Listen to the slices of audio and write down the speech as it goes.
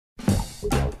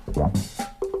Greetings!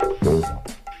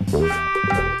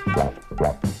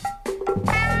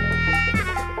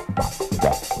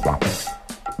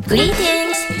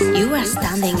 You are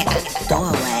standing at the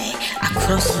doorway, a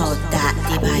crossroad that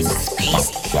divides space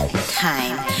and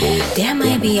time. There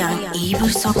may be an evil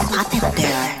sock puppet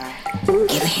there.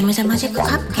 Give him the magic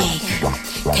cupcake.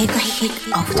 Take a hit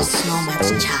of the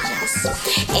snowman's chalice.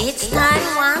 It's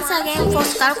time once again for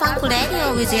Skullfunk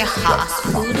Radio with your host,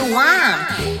 Food One.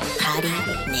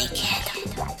 Party naked.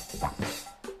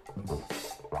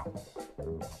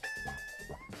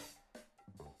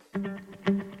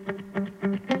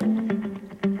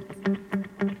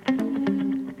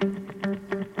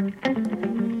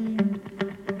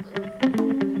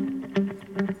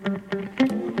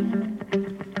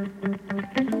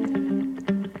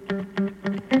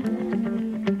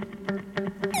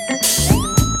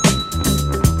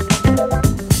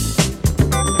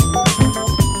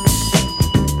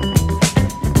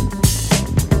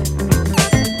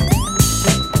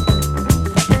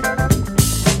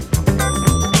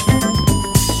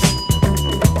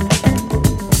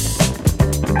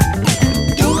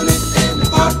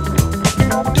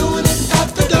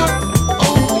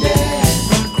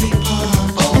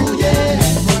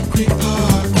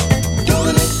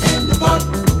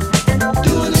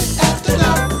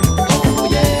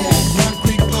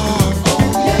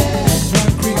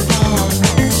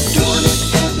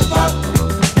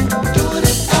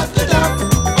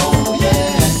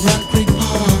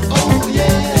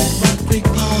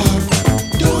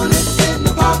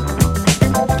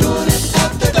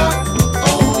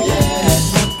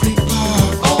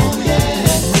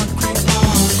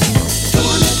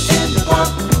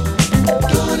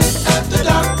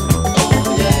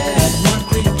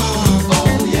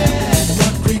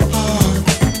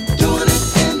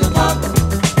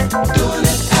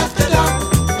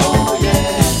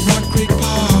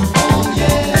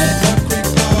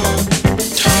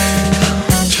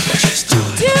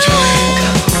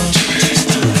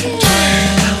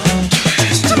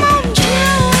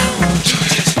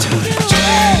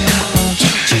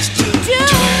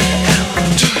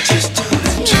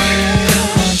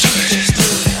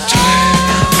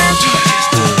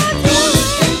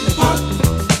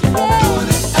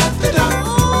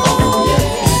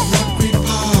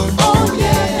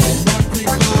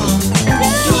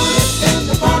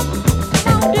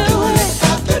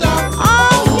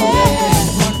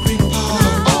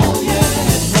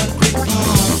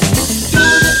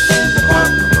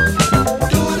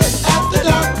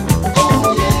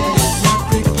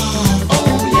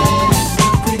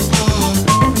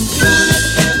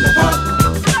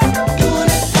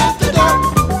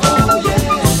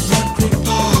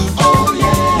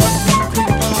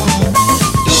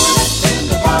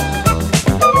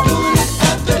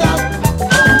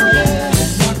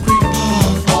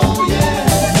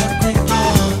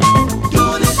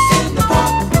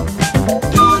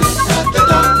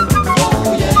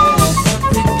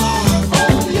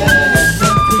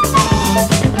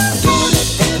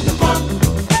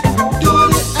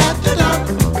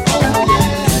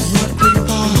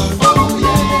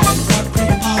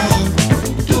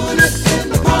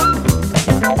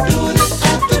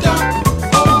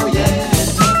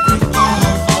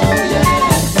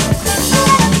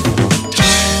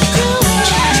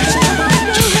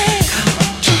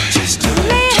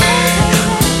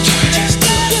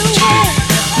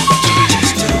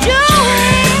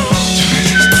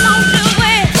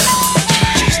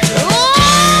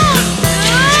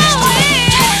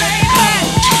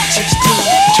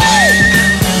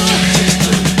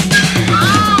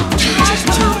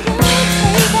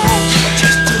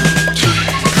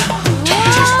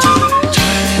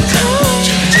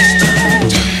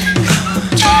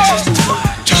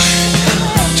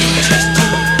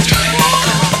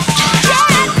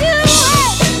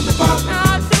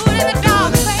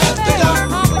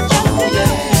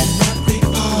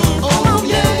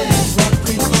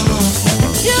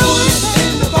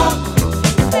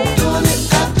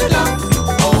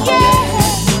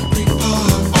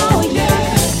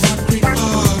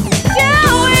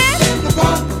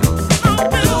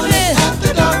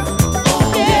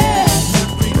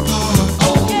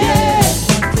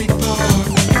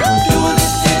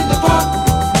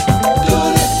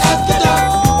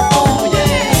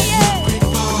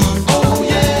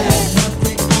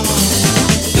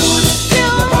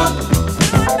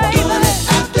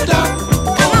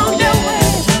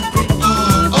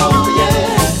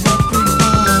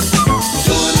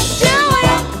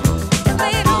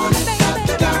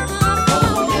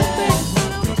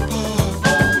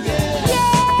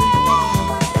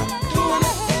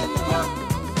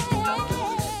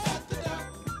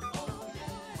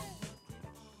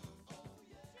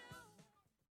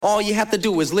 All you have to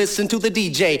do is listen to the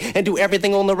DJ and do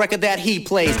everything on the record that he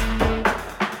plays. Yo,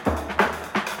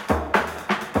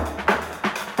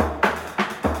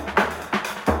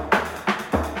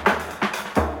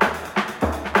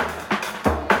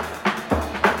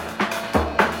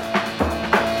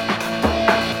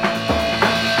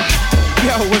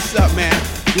 what's up, man?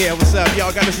 Yeah, what's up?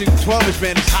 Y'all got this new 12-inch,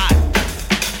 man. It's hot.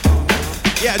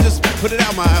 Yeah, I just put it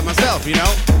out myself, you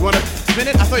know? You wanna spin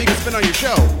it? I thought you could spin on your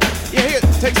show. Yeah, here,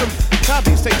 take some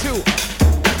copies. Take two.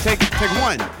 Take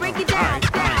one. Break it down.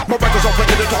 My records all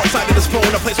played in the dark side of this phone.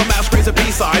 I play some masquerades and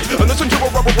B-sides. And listen to a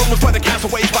rubber rumors by the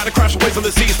castaways, by the crashaways on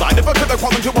the seaside. If I could have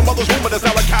crawled into my mother's womb, but it's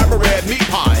now a cabaret meat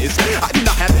pies. I do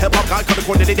not have the hip-hop guy, could have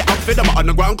coordinated outfit. I'm an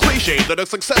underground cliche, that a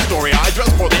success story. I dress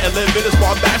for the and live in this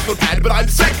broad bachelor pad, but I'm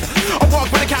sick. I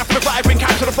walk with a cap for the flag, bring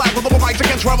capture the flag with little mics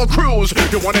against rival crews.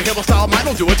 You wanna hear the style? Mine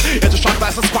will do it. It's a shot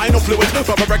glass of spinal fluid.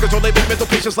 But my records are labeled mental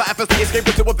patients laugh as they escape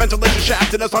into a ventilation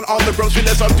shaft. And it's on the grocery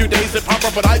list of 2 days hip hop,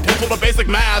 but I pencil the basic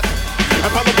math. And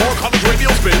follow more college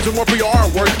radio spins and more PR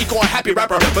work equal a happy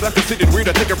rapper. But I'm considered weird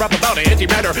to take a rap about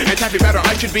antimatter and taffy matter.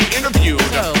 I should be interviewed.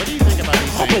 So, what do you think about these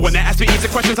things? But when they ask me easy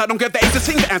questions, I don't get the ace to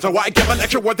sing the answer. Why I give a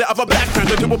lecture worthy of a Black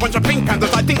Panther to a bunch of Pink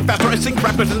Panthers? I think faster, I sink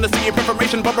rappers in the sea of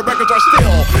information, but my records are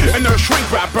still in their shrink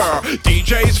wrapper.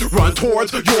 DJs run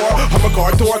towards your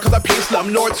Hummerguard door, cause I pay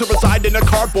slumlords to reside in a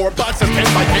cardboard box. And 10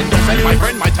 by 10 to send my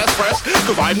friend my test press,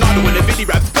 cause I'm not doing a video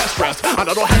rap's best dress. And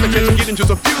I don't have the chance to get into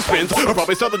some few spins. I'll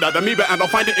probably sell another amoeba and I'll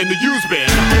find it in the used bin.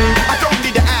 I don't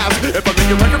need to ask if I make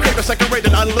your record paper second rate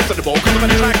and unlistenable, cause I'm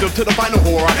attractive to the final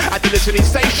whore at the listening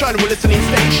station. We're listening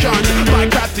station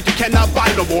like rap that you cannot buy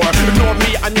no more. Ignore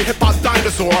me, I'm your hip-hop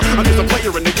dinosaur. I'm just a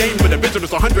player in the game with a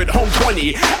visitor's 100, home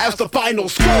 20 as the final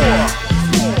score.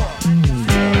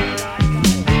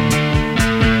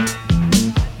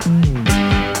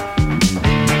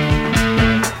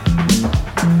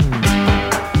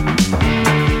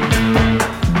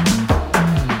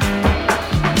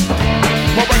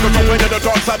 The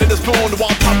dark side of this phone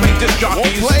while popping disc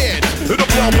jockeys. Won't play it. It'll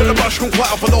blow up in a mushroom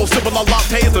cloud for those similar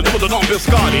lattes and nibbles on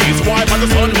biscottis. Why by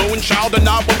the sun, moon, child, and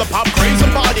knob with the pop crazy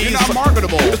bodies? You're not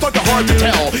marketable. It's not hard to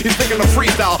tell. He's thinking of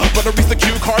freestyle, but at least the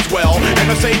cue cards well. And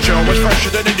the St. Joe was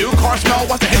fresher than a new car smell.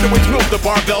 Watch the heavyweights move the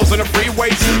barbells and the free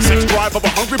weights. Sex drive of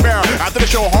a hungry bear. After the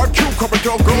show, hard cucumber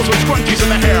girls with scrunchies in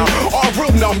the hair. Our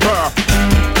room number.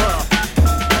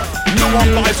 No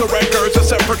one buys the records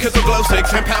except for kids of glow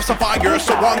sticks and pacifiers.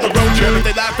 So on the road trip,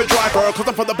 they laugh at driver, cause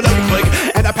I'm from the blow click.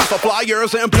 And I pass the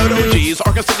flyers and blood OGs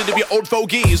are considered to be old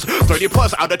fogies. 30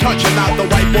 plus out of touch and not the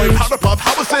white boy powder puff.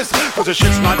 How is this? Cause the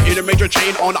shit's not in a major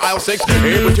chain on aisle 6.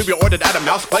 Able to be ordered at a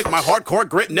mouse click. My hardcore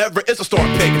grit never is a store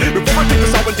pick. Before I take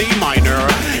this out in D minor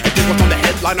and think what's on the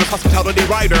headliner's hospitality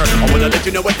rider, I wanna let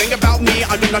you know a thing about me.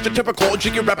 I'm not your typical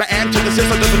jiggy rapper antithesis.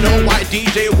 I doesn't know why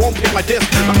DJ won't pick my disc.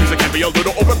 My music can be a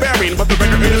little overbearing, but the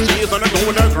record industry is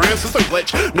undergoing a grand system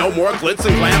glitch. No more glitz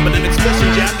and glam, but an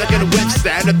explicit jam that can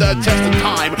withstand the test of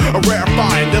time. A rare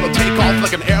find that'll take off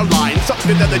like an airline.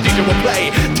 Something that the DJ will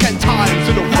play 10 times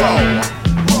in a row.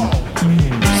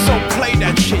 So play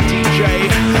that shit, DJ.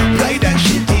 Play that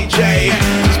shit, DJ.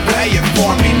 Just play it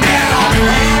for me now.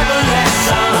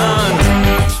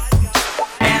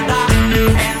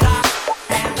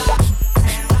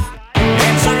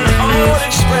 It's an old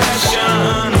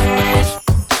expression,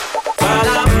 but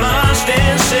I must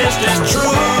insist it's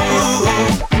true.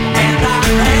 And I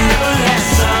have a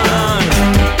lesson.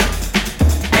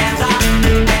 And I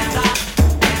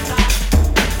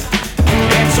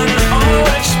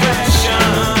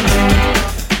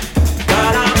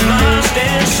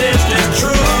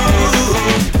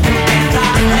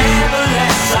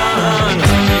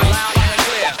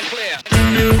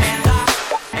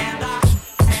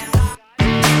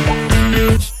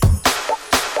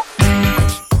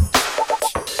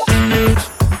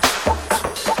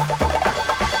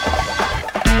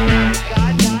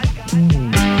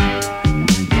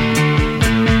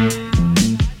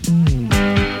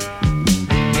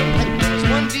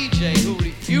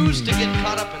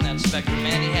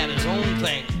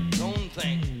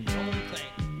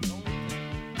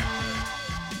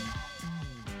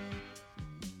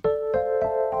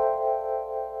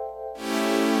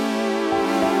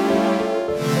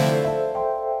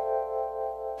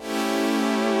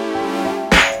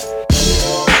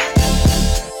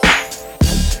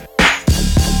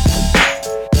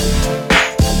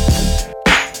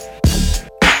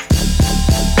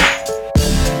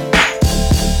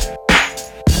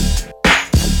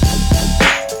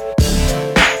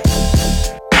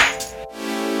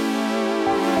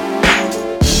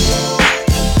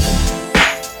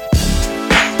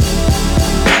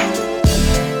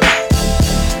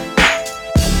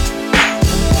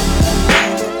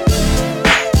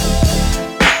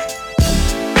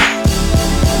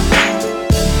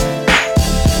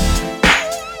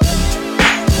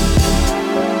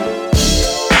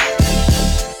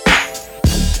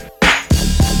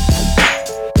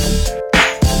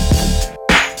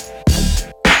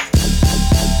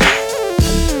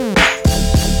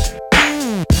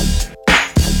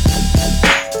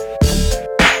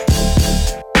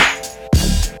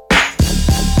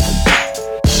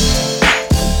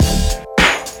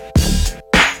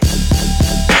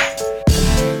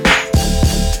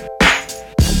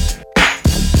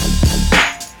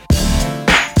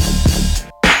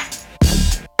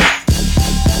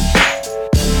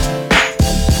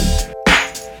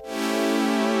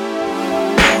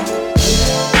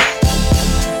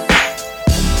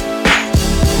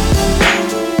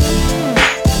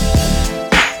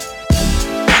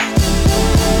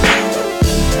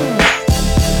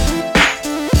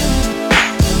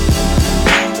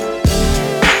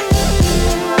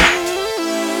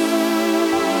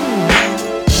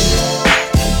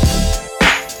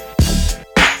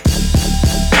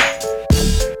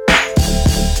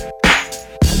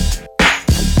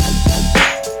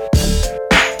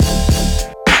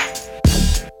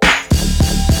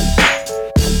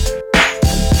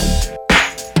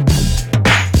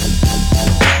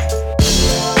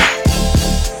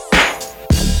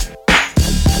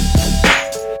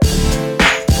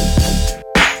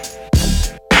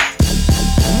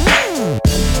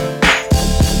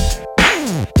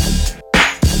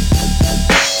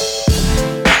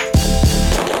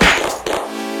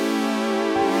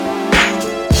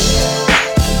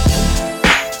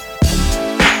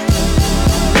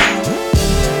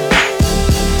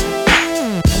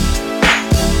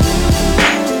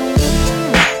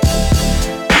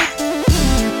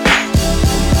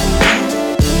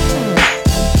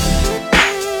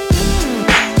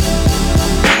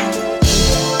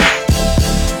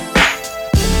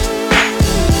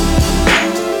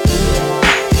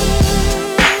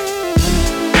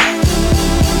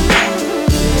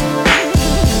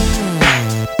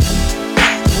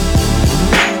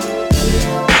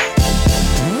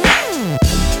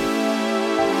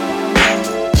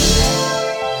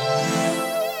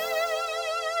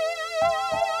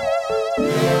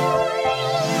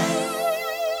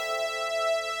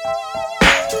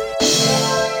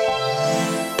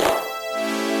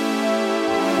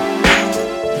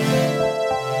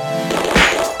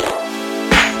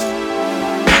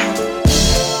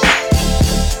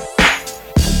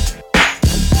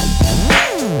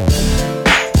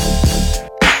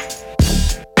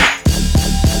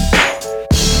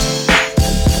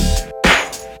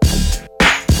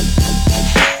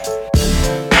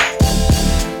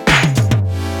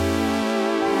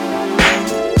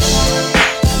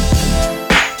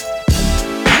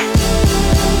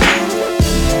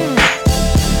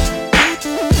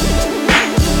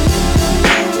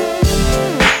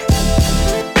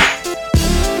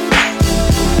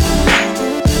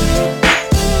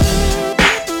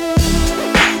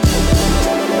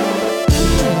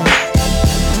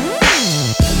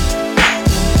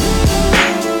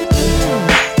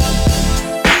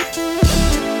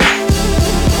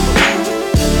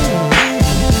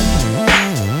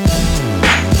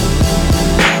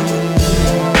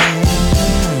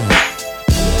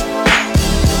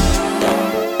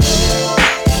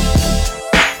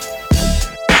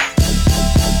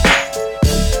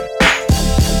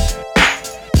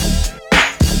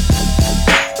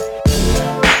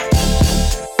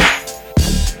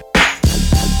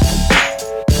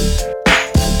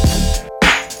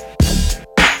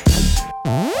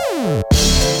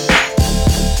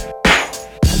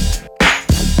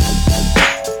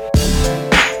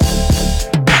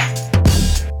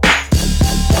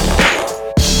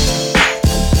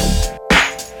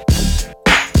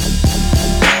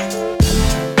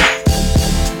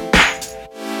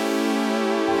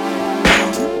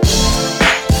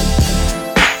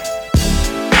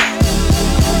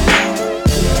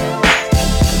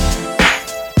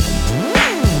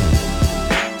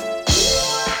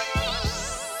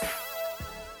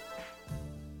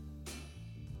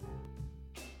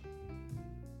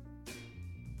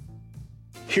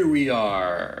Here we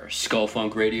are, Skull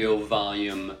Funk Radio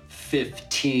Volume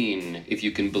 15, if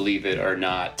you can believe it or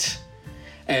not.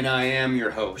 And I am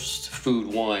your host, Food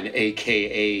One,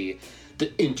 aka the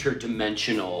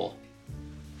interdimensional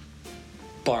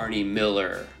Barney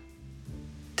Miller,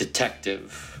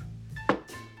 detective,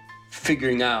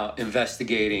 figuring out,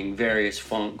 investigating various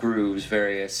funk grooves,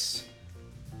 various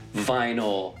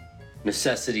vinyl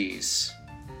necessities.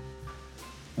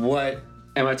 What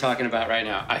am I talking about right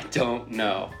now? I don't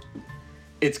know.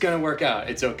 It's gonna work out.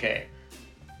 It's okay.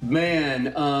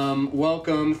 Man,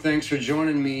 welcome. Thanks for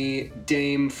joining me.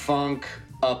 Dame Funk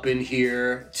up in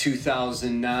here,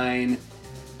 2009.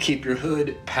 Keep Your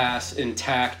Hood Pass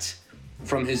Intact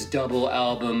from his double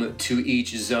album To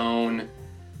Each Zone.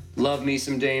 Love me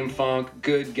some Dame Funk.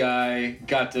 Good guy.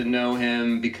 Got to know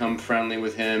him, become friendly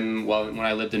with him when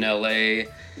I lived in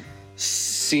LA.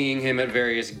 Seeing him at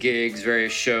various gigs,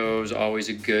 various shows, always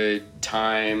a good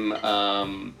time.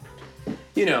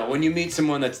 You know, when you meet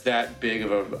someone that's that big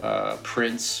of a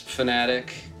Prince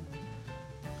fanatic,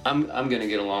 I'm gonna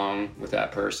get along with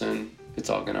that person. It's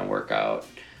all gonna work out.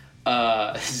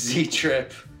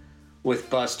 Z-Trip with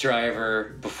Bus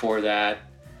Driver before that.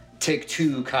 Take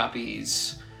Two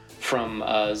copies from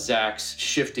Zach's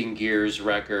Shifting Gears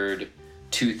record,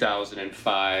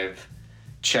 2005.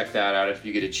 Check that out if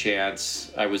you get a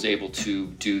chance. I was able to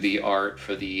do the art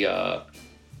for the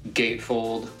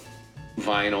gatefold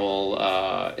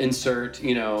vinyl insert,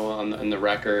 you know, on the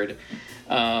record.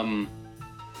 Kind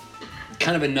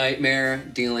of a nightmare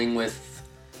dealing with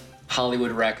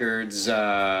Hollywood records.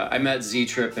 I met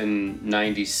Z-Trip in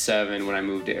 97 when I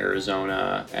moved to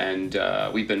Arizona, and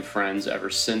we've been friends ever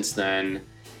since then.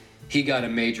 He got a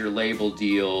major label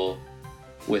deal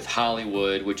with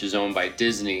Hollywood, which is owned by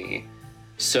Disney.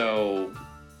 So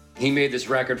he made this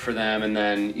record for them and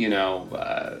then, you know,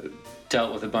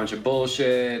 dealt with a bunch of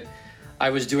bullshit. I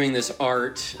was doing this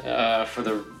art for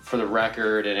the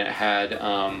record, and it had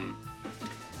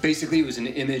basically it was an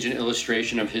image and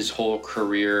illustration of his whole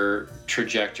career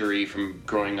trajectory from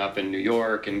growing up in New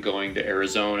York and going to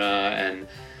Arizona, and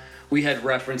we had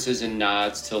references and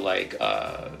nods to like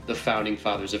the founding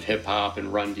fathers of hip hop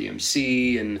and Run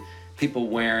DMC and people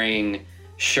wearing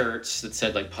shirts that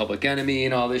said like Public Enemy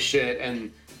and all this shit,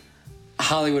 and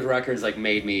Hollywood records like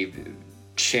made me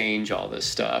change all this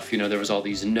stuff. You know, there was all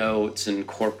these notes and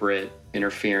corporate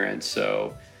interference,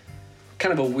 so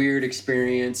kind of a weird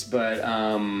experience, but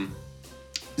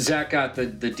Zach got the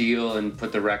deal and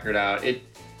put the record out.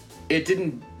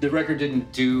 The record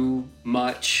didn't do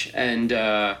much, and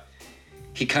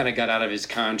he kind of got out of his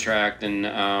contract,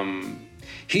 and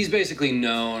he's basically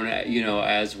known, you know,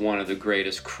 as one of the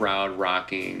greatest crowd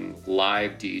rocking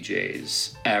live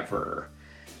DJs ever.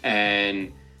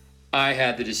 And I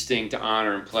had the distinct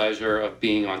honor and pleasure of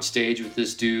being on stage with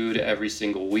this dude every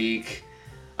single week.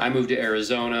 I moved to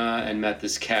Arizona and met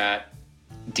this cat,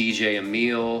 DJ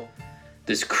Emil,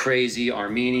 this crazy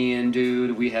Armenian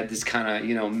dude. We had this kind of,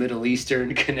 you know, Middle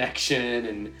Eastern connection,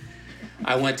 and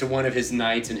I went to one of his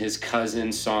nights and his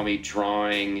cousin saw me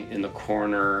drawing in the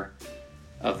corner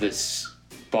of this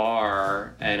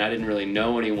bar, and I didn't really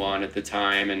know anyone at the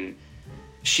time, and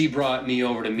she brought me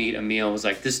over to meet Emil. Was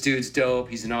like, this dude's dope,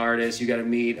 he's an artist, you gotta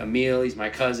meet Emil, he's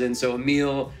my cousin. So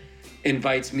Emil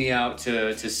invites me out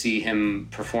to see him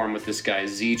perform with this guy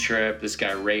Z-Trip, this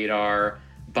guy Radar,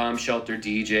 Bomb Shelter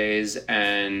DJs,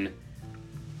 and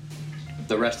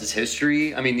the rest is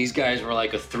history. I mean, these guys were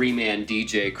like a 3-man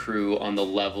DJ crew on the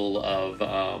level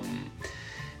of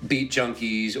Beat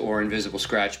Junkies or Invisible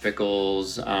Scratch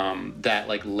Pickles, that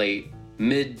like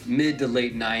mid to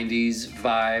late 90s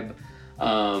vibe.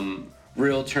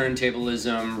 Real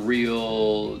turntablism,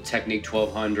 real Technique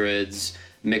 1200s,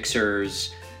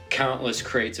 mixers, countless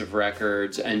crates of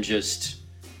records, and just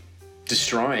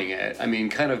destroying it. I mean,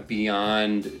 kind of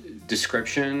beyond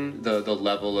description, the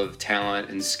level of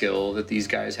talent and skill that these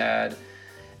guys had.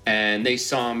 And they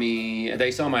saw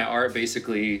my art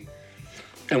basically,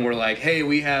 and were like, hey,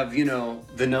 we have, you know,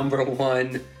 the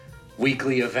 #1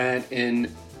 weekly event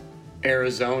in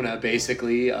Arizona,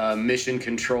 basically, Mission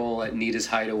Control at Nita's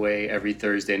Hideaway every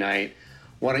Thursday night.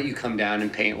 Why don't you come down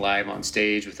and paint live on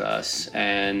stage with us?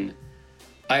 And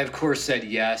I, of course, said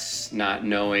yes, not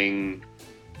knowing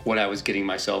what I was getting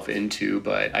myself into,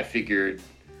 but I figured,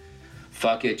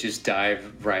 fuck it, just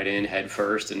dive right in head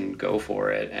first and go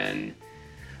for it. And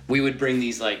we would bring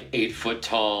these like 8-foot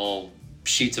tall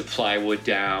sheets of plywood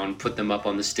down, put them up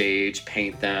on the stage,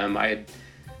 paint them. I had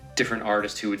different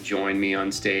artists who would join me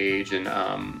on stage, and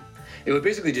it would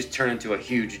basically just turn into a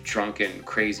huge drunken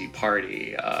crazy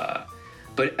party.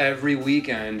 But every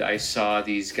weekend I saw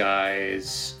these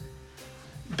guys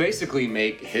basically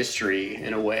make history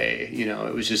in a way. You know,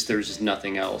 it was just, there's just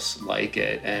nothing else like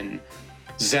it. And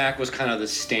Zach was kind of the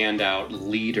standout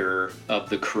leader of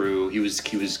the crew. He was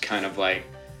kind of like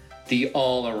the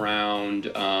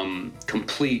all-around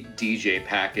complete DJ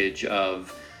package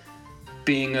of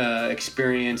being an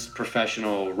experienced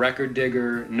professional record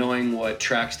digger, knowing what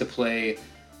tracks to play,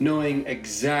 knowing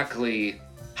exactly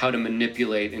how to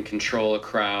manipulate and control a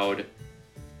crowd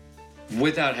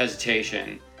without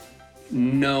hesitation,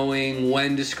 knowing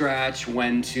when to scratch,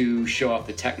 when to show off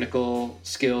the technical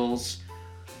skills,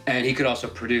 and he could also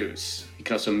produce. He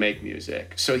could also make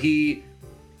music. So he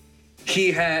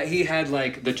had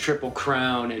like the Triple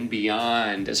Crown and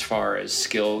beyond as far as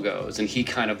skill goes, and he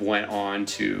kind of went on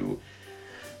to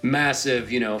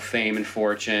massive, you know, fame and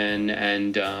fortune.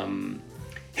 And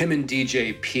him and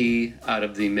DJ P out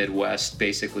of the Midwest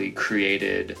basically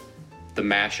created the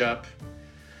mashup,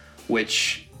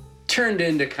 which turned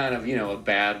into kind of, you know, a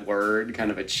bad word, kind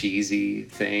of a cheesy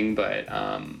thing. But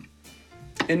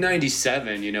in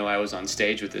 97, you know, I was on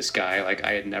stage with this guy. Like,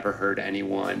 I had never heard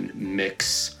anyone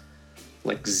mix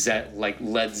like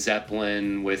Led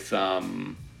Zeppelin with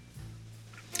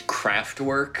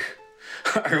Kraftwerk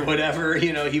or whatever.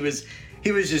 You know, he was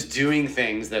just doing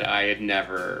things that I had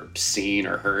never seen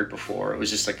or heard before. It was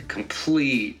just like a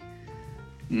complete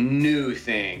new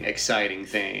thing, exciting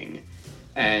thing.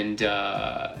 And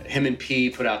him and P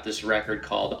put out this record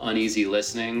called Uneasy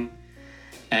Listening.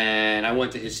 And I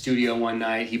went to his studio one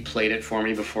night. He played it for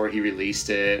me before he released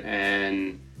it.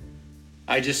 And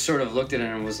I just sort of looked at it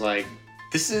and was like,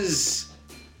 this is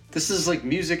like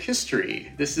music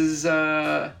history. This is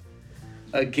a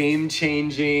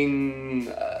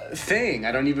game-changing thing.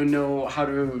 I don't even know how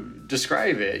to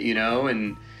describe it, you know?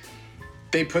 And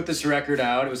they put this record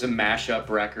out. It was a mashup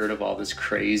record of all this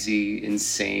crazy,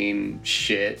 insane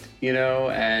shit, you know?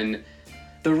 And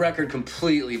the record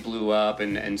completely blew up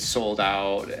and sold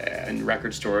out in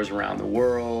record stores around the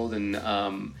world. And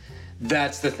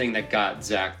that's the thing that got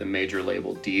Zach the major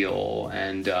label deal.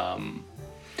 And,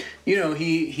 you know,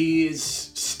 he is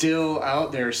still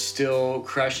out there, still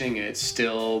crushing it,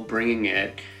 still bringing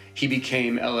it. He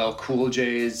became LL Cool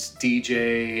J's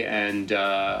DJ, and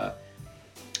I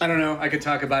don't know, I could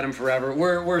talk about him forever.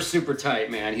 We're super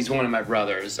tight, man. He's one of my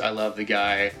brothers. I love the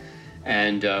guy,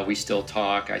 and we still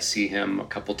talk. I see him a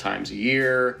couple times a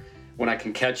year. When I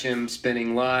can catch him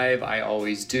spinning live, I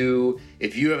always do.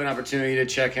 If you have an opportunity to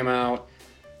check him out,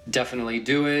 definitely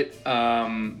do it.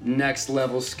 Next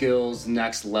level skills,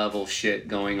 next level shit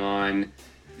going on.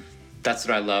 That's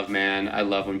what I love, man. I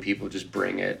love when people just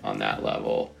bring it on that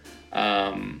level.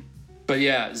 But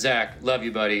yeah, Zach, love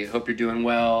you, buddy. Hope you're doing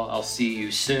well. I'll see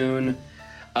you soon.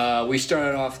 We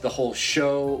started off the whole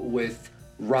show with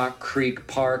Rock Creek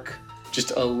Park,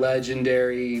 just a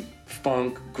legendary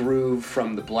funk groove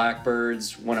from the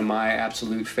Blackbirds, one of my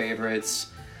absolute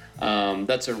favorites.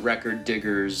 That's a record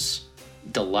digger's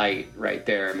delight right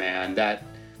there, man. That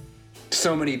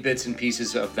so many bits and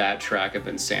pieces of that track have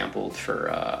been sampled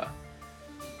for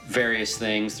various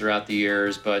things throughout the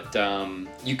years, but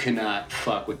you cannot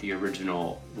fuck with the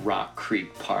original Rock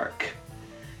Creek Park.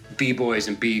 B-boys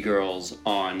and B-girls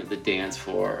on the dance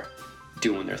floor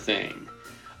doing their thing.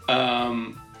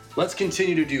 Let's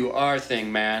continue to do our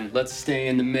thing, man. Let's stay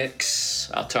in the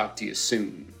mix. I'll talk to you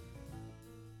soon.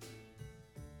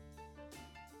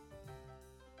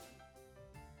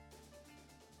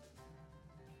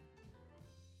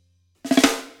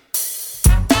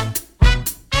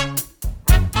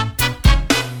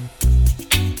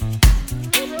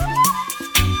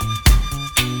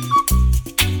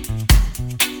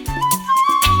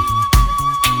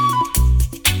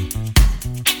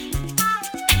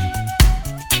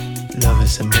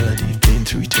 A melody playing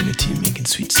through eternity, making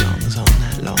sweet songs all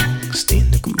night long. Stay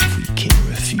in the groove, we can't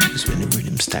refuse. When the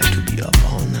rhythm's tight, we'll be up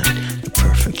all night. The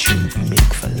perfect tune we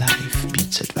make for life.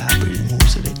 Beats that vibrate,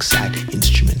 moves that excite.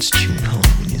 Instruments tune,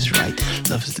 harmony's right.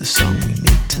 Love's the song we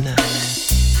make tonight.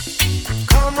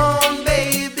 Come on,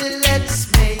 baby, let's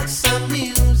make some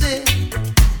music.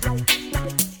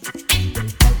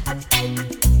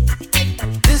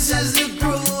 This is the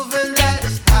groove, and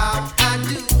that's how I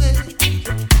do it.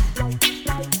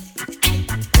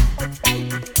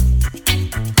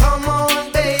 Come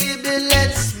on, baby,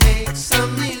 let's make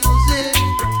some music.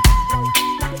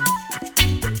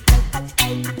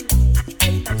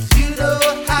 You know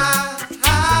how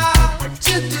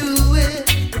to do it.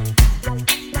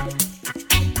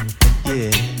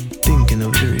 Yeah, thinking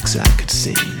of lyrics I could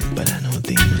sing, but I know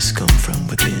they must come from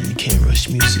within. Can't rush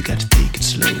music, got to take it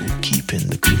slow. Keeping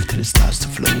the groove till it starts to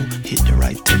flow. Hit the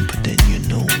right tempo, then you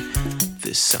know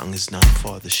this song is not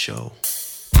for the show.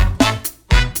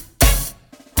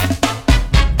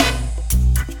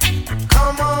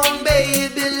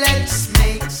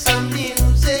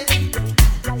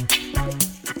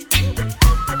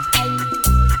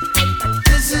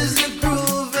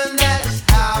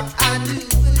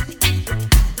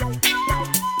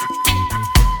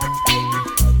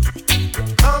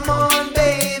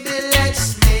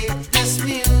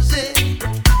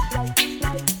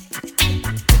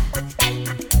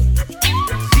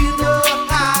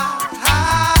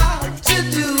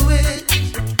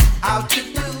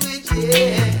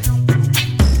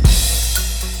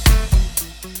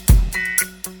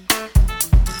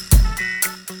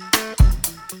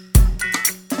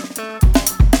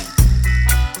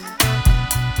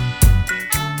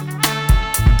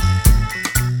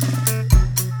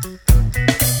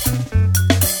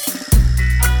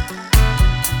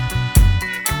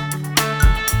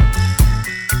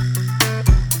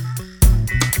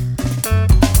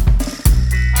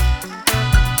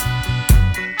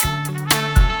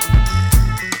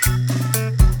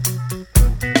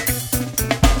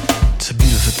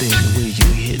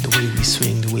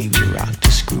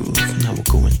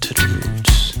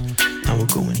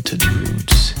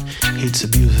 It's a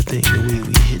beautiful thing, the way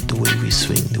we hit, the way we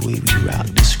swing, the way we rock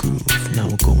this groove. Now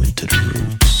we're going to the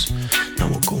roots. Now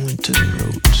we're going to the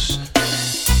roots.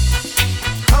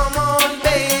 Come on,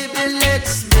 baby,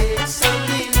 let's make some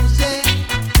music.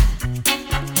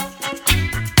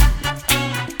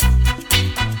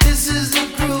 This is the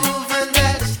groove, and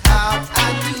that's how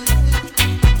I do it.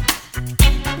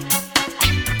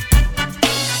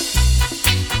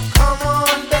 Come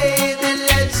on, baby,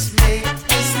 let's make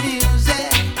this music.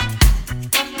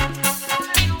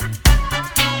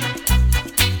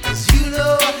 'Cause you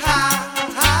know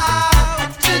how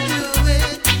to do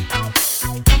it.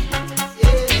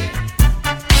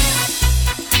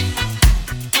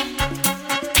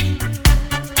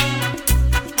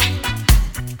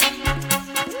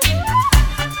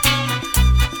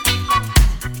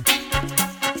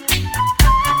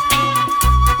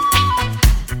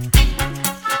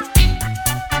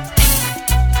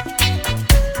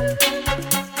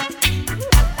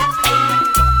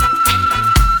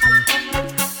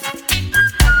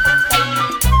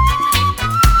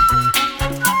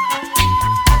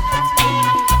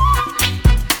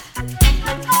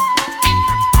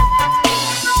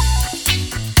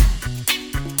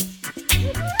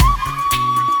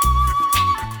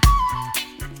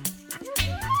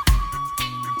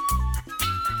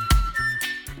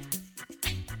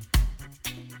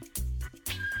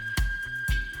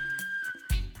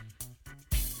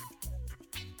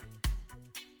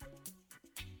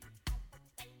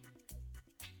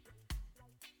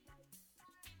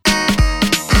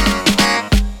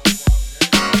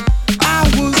 I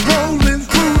was rolling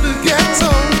through the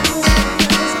ghetto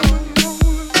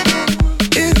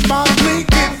in my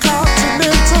Lincoln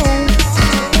Continental,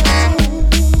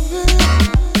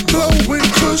 blowing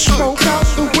kush smoke out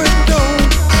the window.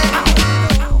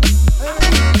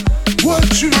 What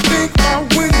you think my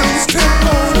windows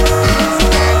tempo?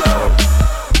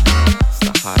 It's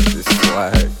the hottest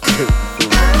swag.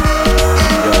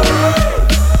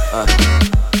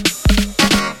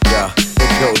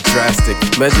 It go drastic.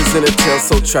 Measures in a tail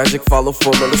so tragic. Follow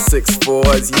Formula 6-4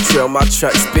 as you trail my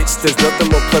tracks. Bitch, there's nothing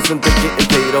more pleasant than getting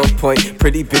paid on point.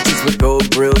 Pretty bitches with gold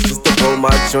grills just to roll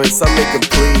my joints. I make them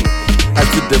clean. As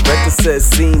the director says,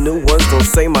 scene, new ones don't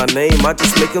say my name. I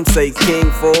just make them say king.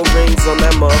 4 rings on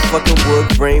that motherfucking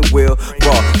wood grain wheel.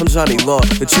 Raw, I'm Johnny Law,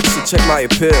 the chicks should check my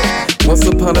appeal. Once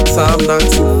upon a time, not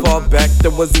too far back,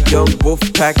 there was a young wolf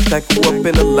pack that grew up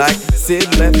in a lack. Sid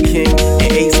left king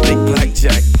and Ace big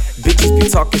blackjack. Bitches be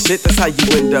talking shit, that's how you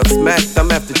end up smacked. I'm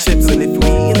after chips, and if we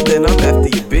eatin', then I'm after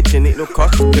you, bitch. And ain't no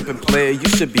cautious pimpin' player, you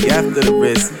should be after the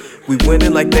wrist. We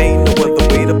winning like they ain't no other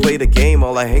way to play the game.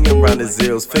 All I hang around is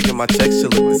zeros, figure my checks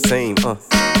should look the same.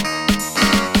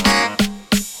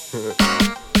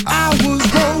 I was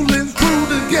rolling through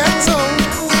the ghetto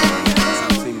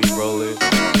See me rolling.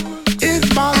 in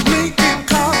my Lincoln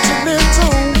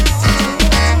Continental,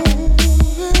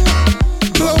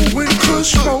 blowing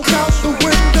kush smoke out the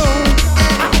window.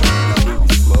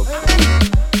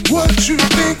 What you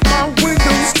think my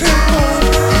windows tempo?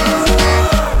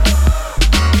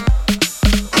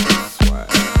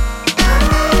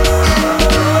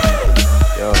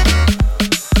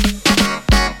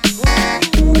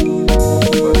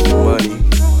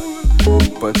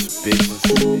 Bitches.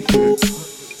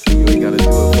 So you ain't gotta do it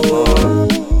for long.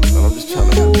 But I'm just trying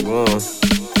to move on.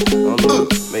 I don't know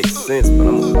if it makes sense, but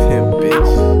I'm a pimp,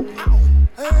 bitch.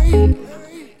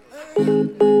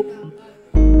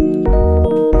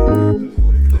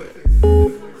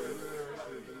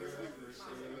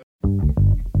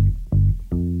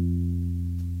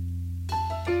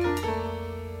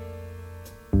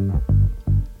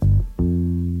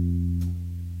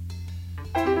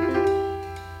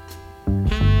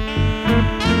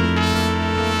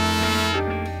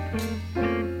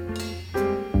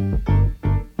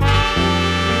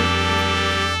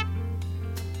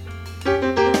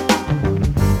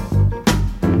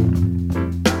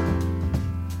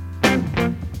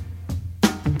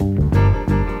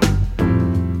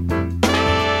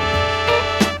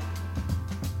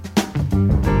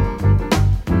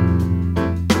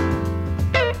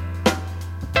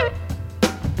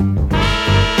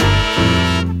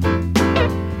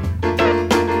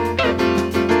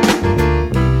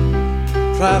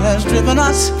 Pride has driven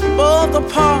us both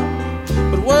apart,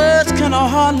 but words can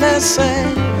hardly say.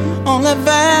 Only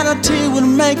vanity would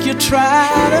make you try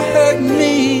to hurt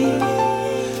me.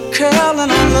 Girl,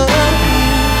 and I love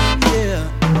you, yeah.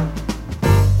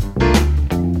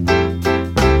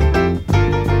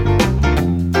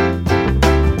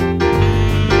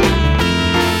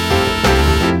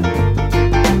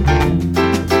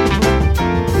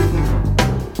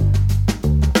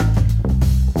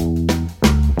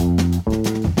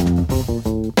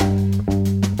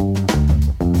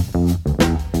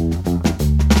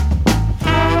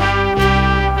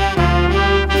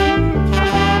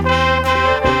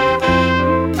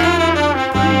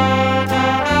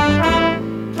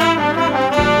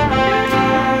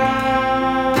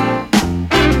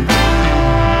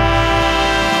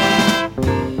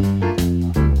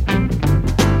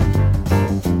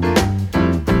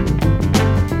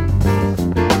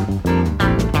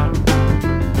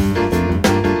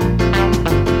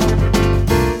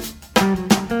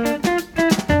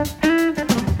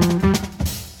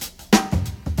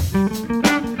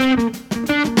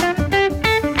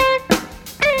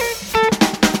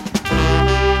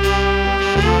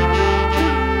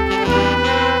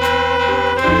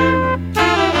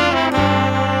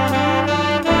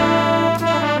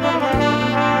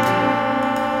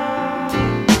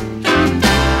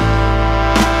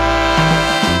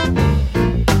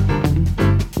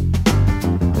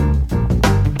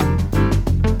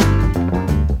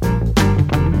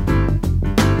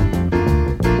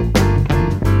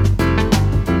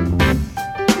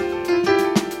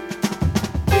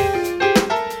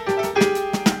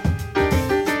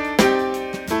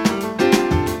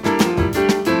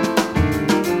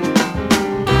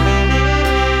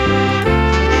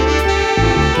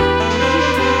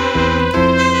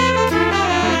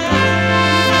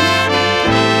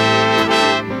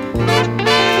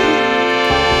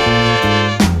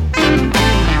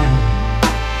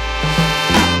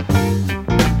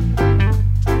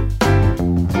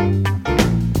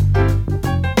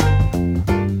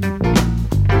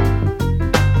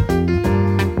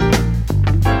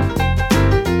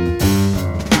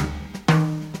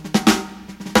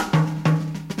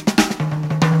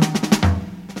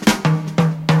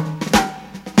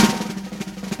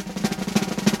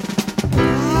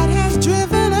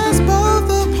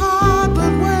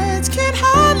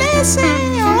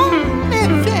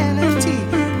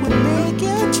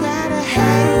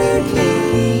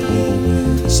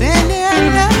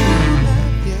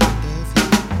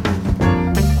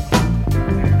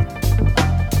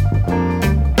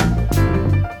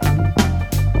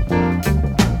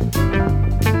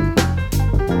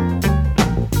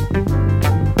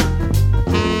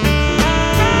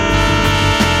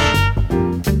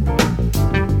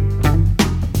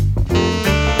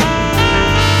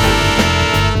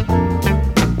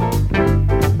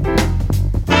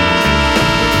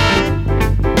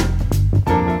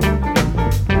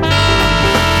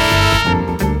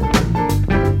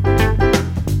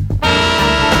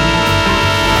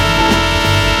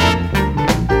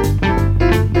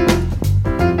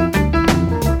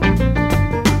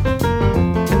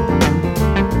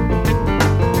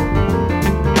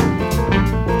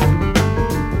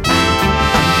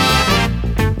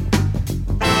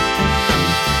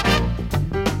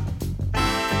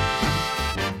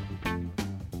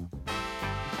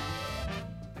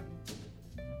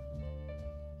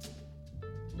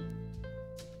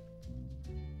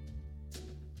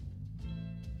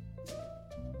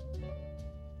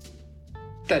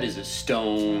 That is a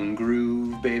stone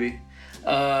groove, baby.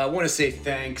 I want to say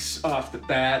thanks off the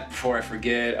bat before I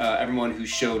forget. Everyone who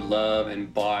showed love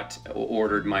and bought or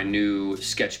ordered my new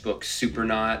sketchbook,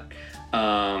 Supernaut.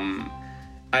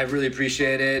 I really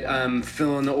appreciate it. I'm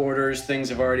filling the orders. Things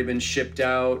have already been shipped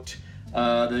out.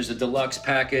 There's a deluxe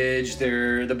package.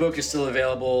 The book is still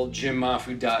available,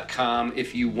 jimmafu.com,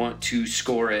 if you want to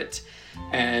score it.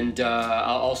 And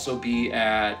I'll also be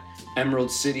at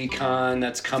Emerald City Con.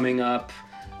 That's coming up.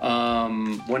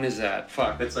 When is that?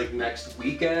 That's like next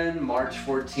weekend, March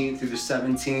 14th through the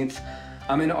 17th.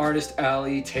 I'm in Artist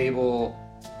Alley, table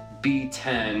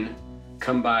B10.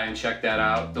 Come by and check that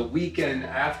out. The weekend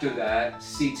after that,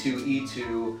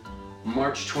 C2E2,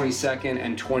 March 22nd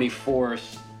and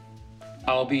 24th,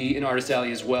 I'll be in Artist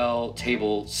Alley as well,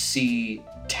 table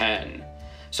C10.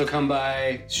 So come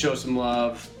by, show some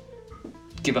love,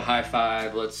 give a high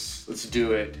five, let's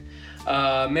do it.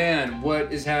 Man,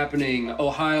 what is happening?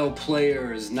 Ohio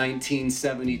Players,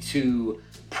 1972,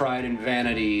 Pride and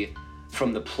Vanity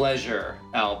from the Pleasure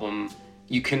album.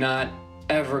 You cannot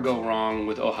ever go wrong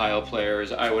with Ohio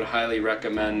Players. I would highly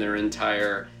recommend their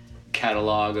entire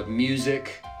catalog of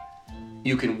music.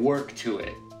 You can work to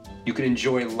it. You can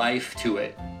enjoy life to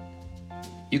it.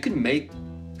 You can make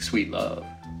sweet love.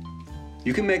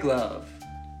 You can make love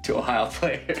to Ohio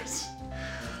Players.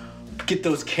 Get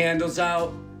those candles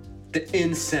out, the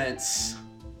incense,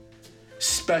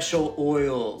 special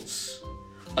oils,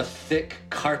 a thick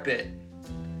carpet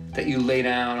that you lay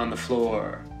down on the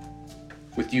floor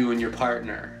with you and your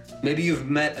partner. Maybe you've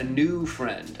met a new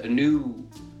friend, a new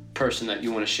person that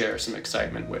you want to share some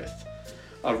excitement with.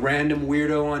 A random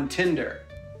weirdo on Tinder.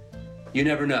 You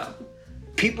never know.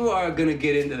 People are gonna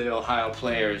get into the Ohio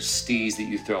Players steez that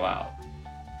you throw out.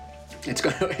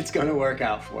 It's gonna work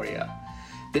out for you.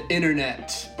 The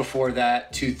internet before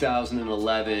that,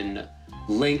 2011,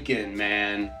 Lincoln,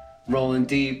 man. Rolling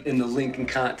deep in the Lincoln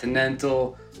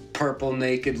Continental. Purple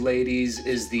Naked Ladies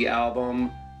is the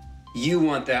album. You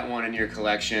want that one in your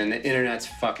collection. The internet's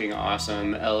fucking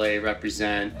awesome. LA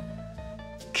represent.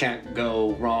 Can't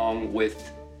go wrong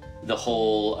with the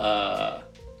whole,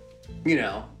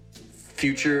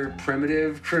 Future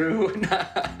Primitive crew.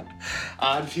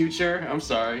 Odd Future, I'm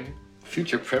sorry.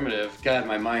 Future Primitive. God,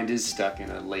 my mind is stuck in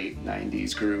a late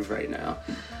 90s groove right now.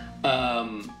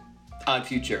 Odd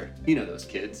Future. You know those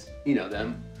kids. You know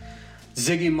them.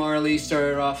 Ziggy Marley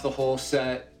started off the whole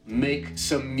set. Make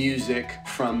some music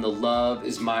from the Love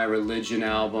Is My Religion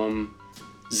album.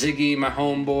 Ziggy, my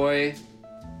homeboy,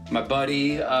 my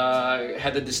buddy,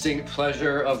 had the distinct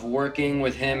pleasure of working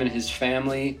with him and his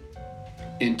family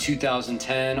in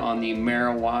 2010 on the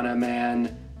Marijuana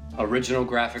Man original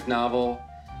graphic novel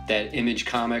that Image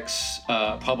Comics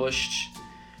published,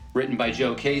 written by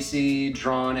Joe Casey,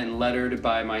 drawn and lettered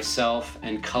by myself,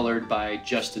 and colored by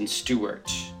Justin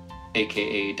Stewart,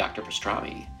 aka Dr.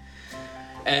 Pastrami.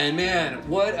 And man,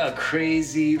 what a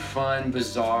crazy, fun,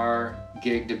 bizarre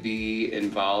gig to be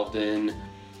involved in.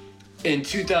 In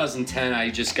 2010, I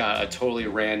just got a totally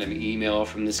random email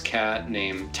from this cat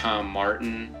named Tom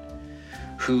Martin,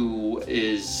 who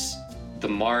is the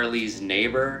Marleys'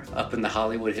 neighbor up in the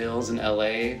Hollywood Hills in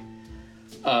LA.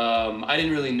 I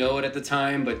didn't really know it at the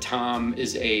time, but Tom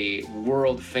is a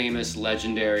world-famous,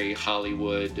 legendary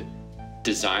Hollywood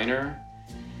designer.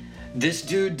 This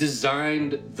dude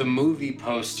designed the movie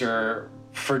poster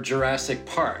for Jurassic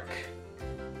Park.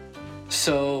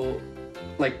 So,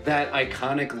 like, that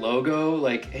iconic logo,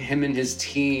 like, him and his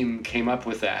team came up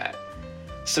with that.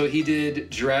 So he did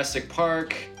Jurassic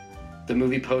Park, the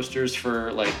movie posters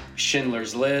for, like,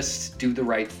 Schindler's List, Do the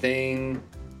Right Thing,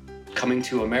 Coming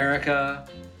to America,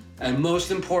 and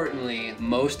most importantly,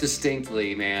 most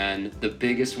distinctly, man, the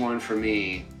biggest one for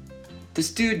me, this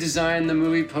dude designed the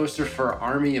movie poster for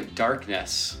Army of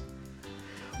Darkness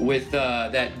with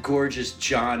that gorgeous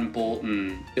John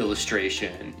Bolton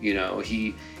illustration. You know,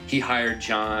 he hired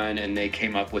John and they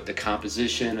came up with the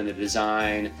composition and the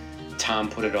design. Tom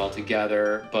put it all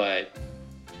together, but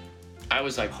I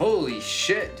was like, holy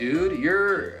shit, dude,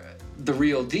 you're the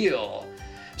real deal.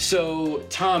 So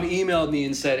Tom emailed me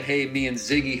and said, hey, me and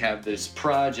Ziggy have this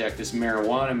project, this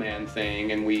Marijuana Man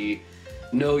thing, and we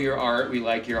know your art, we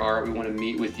like your art, we want to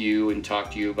meet with you and talk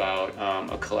to you about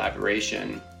a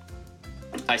collaboration.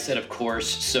 I said, of course.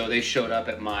 So they showed up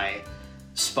at my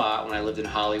spot when I lived in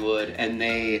Hollywood, and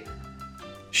they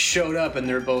showed up and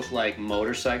they're both like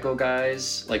motorcycle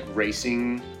guys, like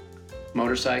racing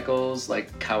motorcycles,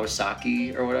 like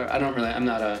Kawasaki or whatever. I'm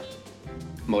not a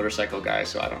motorcycle guy,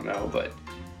 so I don't know, but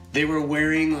they were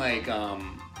wearing like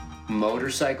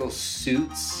motorcycle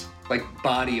suits, like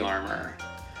body armor.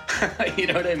 You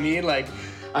know what I mean? Like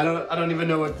I don't even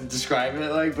know what to describe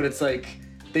it like, but it's like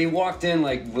they walked in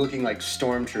like looking like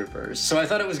stormtroopers. So I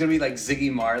thought it was gonna be like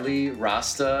Ziggy Marley,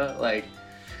 Rasta, like,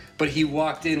 but he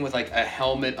walked in with like a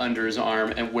helmet under his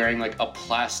arm and wearing like a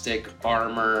plastic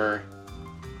armor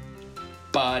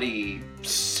body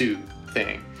suit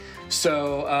thing.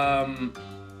 So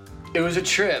it was a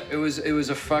trip. It was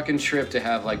a fucking trip to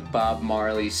have like Bob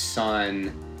Marley's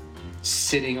son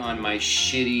sitting on my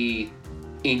shitty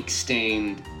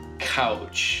ink-stained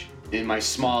couch in my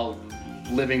small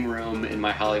living room in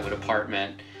my Hollywood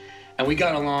apartment. And we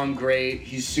got along great.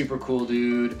 He's super cool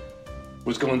dude.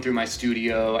 Was going through my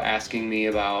studio asking me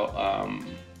about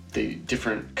the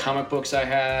different comic books I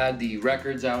had, the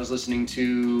records I was listening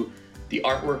to, the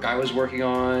artwork I was working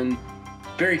on.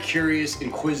 Very curious,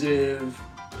 inquisitive,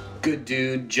 good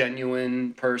dude,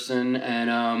 genuine person.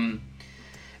 And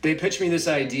they pitched me this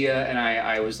idea and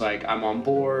I was like, I'm on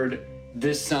board.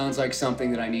 This sounds like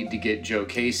something that I need to get Joe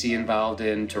Casey involved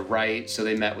in to write. So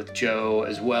they met with Joe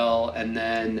as well. And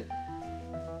then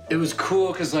it was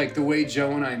cool because like the way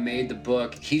Joe and I made the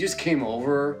book, he just came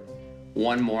over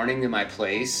one morning to my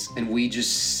place and we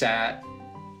just sat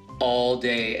all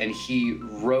day and he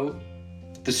wrote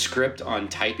the script on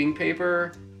typing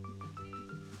paper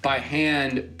by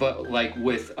hand, but like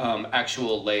with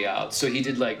actual layouts. So he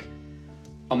did like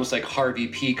almost like Harvey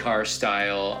Pekar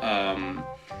style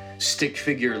stick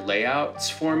figure layouts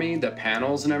for me, the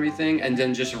panels and everything, and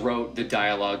then just wrote the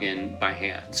dialogue in by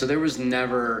hand. So there was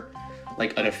never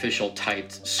like an official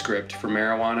typed script for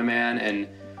Marijuana Man. And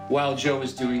while Joe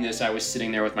was doing this, I was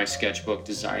sitting there with my sketchbook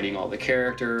designing all the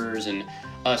characters and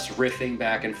us riffing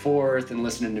back and forth and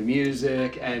listening to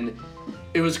music. And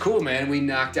it was cool, man. We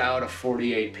knocked out a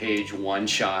 48-page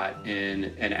one-shot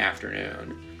in an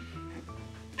afternoon.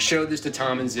 Showed this to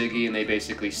Tom and Ziggy and they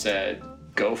basically said,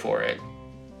 go for it.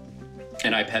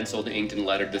 And I penciled, inked, and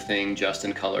lettered the thing.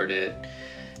 Justin colored it.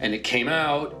 And it came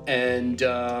out, and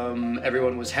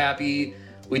everyone was happy.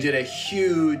 We did a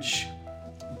huge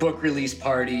book release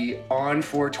party on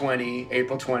 4/20,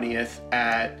 April 20th,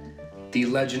 at the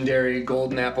legendary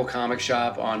Golden Apple Comic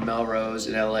Shop on Melrose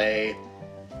in LA.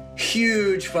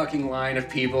 Huge fucking line of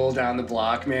people down the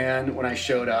block, man. When I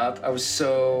showed up, I was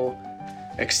so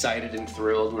excited and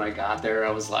thrilled when I got there.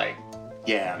 I was like,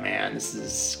 yeah, man, this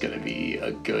is gonna be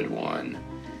a good one.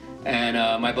 And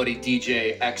my buddy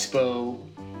DJ Expo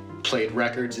played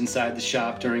records inside the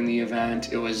shop during the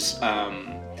event. It was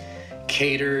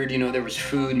catered, you know, there was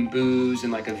food and booze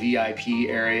in like a VIP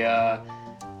area.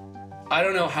 I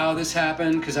don't know how this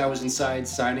happened because I was inside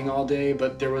signing all day,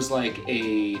 but there was like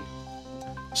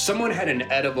someone had an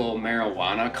edible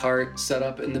marijuana cart set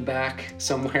up in the back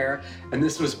somewhere, and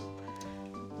this was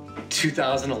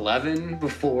 2011,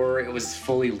 before it was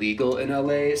fully legal in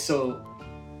LA. So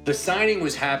the signing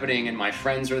was happening and my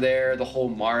friends were there, the whole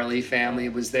Marley family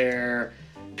was there,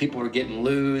 people were getting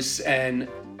loose, and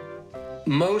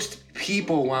most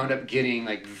people wound up getting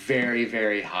like very,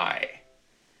 very high,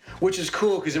 which is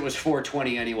cool because it was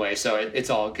 4/20 anyway, so it's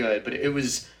all good. But it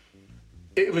was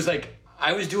like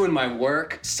I was doing my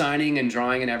work, signing and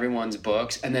drawing in everyone's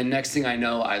books, and then next thing I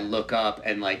know, I look up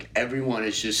and like everyone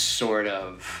is just sort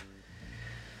of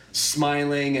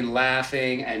smiling and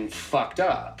laughing and fucked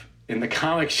up in the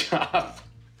comic shop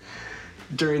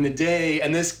during the day.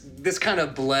 And this kind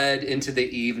of bled into the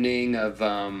evening of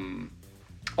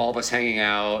all of us hanging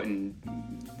out, and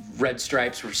Red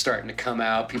Stripes were starting to come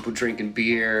out, people drinking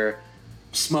beer,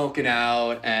 smoking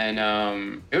out, and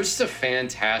it was just a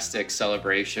fantastic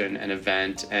celebration and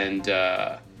event. And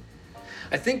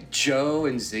I think Joe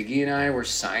and Ziggy and I were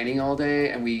signing all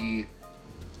day, and we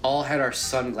all had our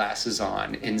sunglasses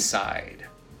on inside.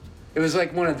 It was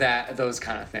like one of those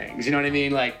kind of things, you know what I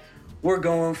mean? Like, we're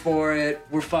going for it,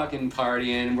 we're fucking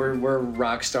partying, we're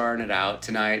rock starring it out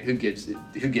tonight. Who gives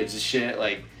a shit?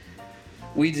 Like,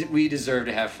 we deserve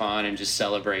to have fun and just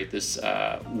celebrate this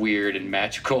weird and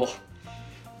magical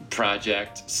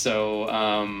project. So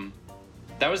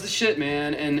that was the shit,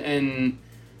 man. And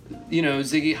you know,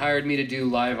 Ziggy hired me to do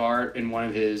live art in one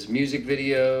of his music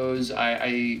videos.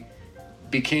 I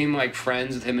became like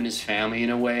friends with him and his family in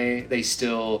a way. They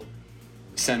still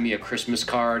send me a Christmas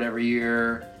card every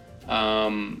year.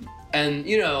 And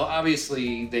you know,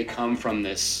 obviously they come from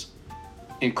this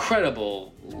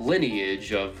incredible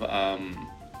lineage of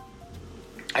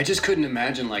I just couldn't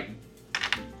imagine like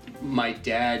my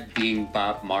dad being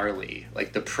Bob Marley,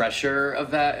 like the pressure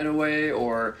of that in a way.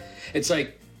 Or it's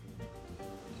like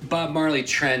Bob Marley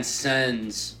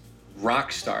transcends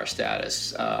rock star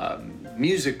status,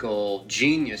 musical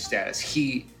genius status.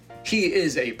 He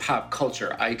is a pop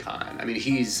culture icon. I mean,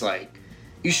 he's like,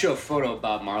 you show a photo of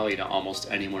Bob Marley to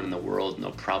almost anyone in the world and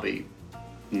they'll probably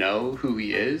know who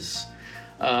he is.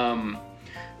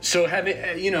 So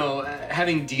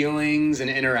having dealings and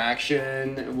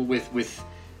interaction with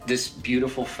this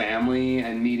beautiful family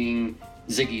and meeting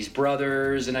Ziggy's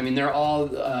brothers, and I mean they're all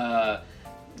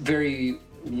very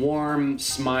warm,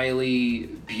 smiley,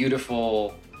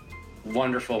 beautiful,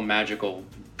 wonderful, magical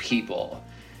people.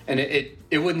 And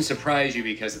it wouldn't surprise you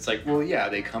because it's like, well, yeah,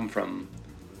 they come from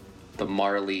the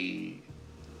Marley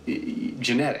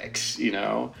genetics, you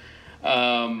know?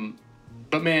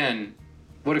 But man,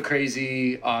 what a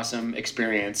crazy, awesome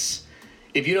experience.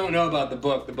 If you don't know about the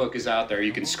book is out there.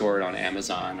 You can score it on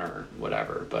Amazon or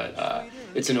whatever. But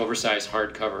it's an oversized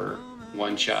hardcover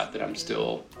one-shot that I'm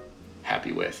still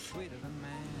happy with.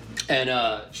 And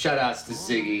shout outs to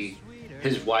Ziggy,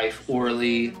 his wife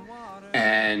Orly,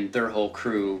 and their whole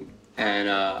crew. And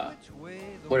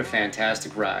what a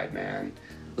fantastic ride, man.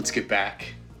 Let's get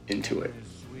back into it.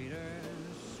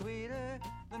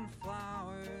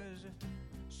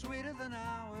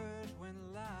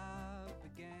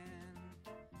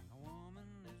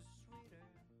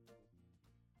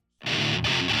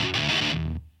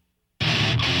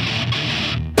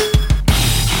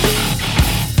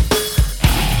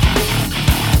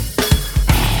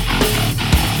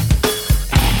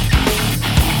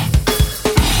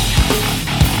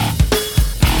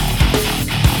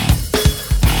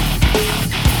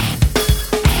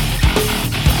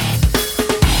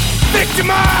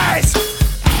 Victimized,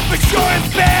 but you're in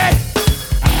bed.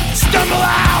 Stumble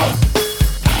out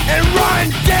and run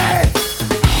dead.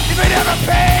 If it ever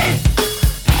paid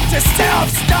to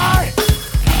self-start,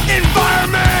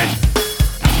 environment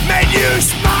made you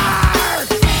smart.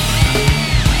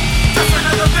 Just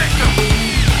another victim.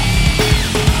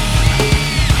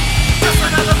 Just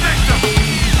another victim.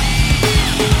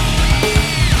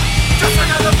 Just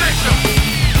another victim.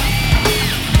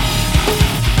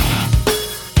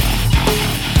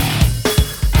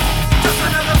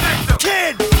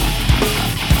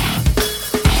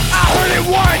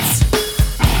 Once,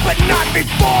 but not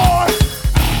before.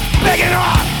 Begging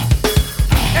off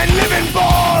and living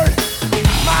bored.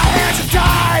 My hands are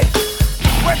tied,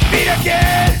 with feet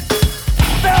again.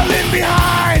 Fell in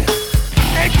behind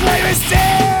and claim it's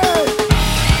dead.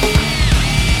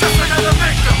 Just another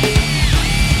victim.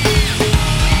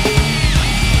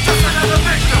 Just another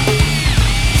victim.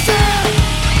 Shit.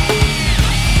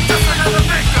 Just another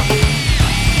victim.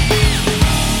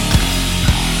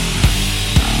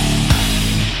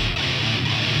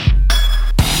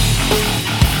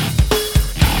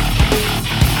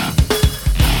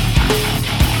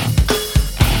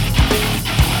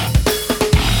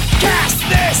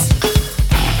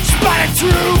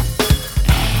 True,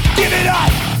 give it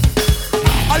up,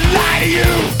 I lie to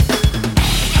you.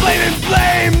 Blaming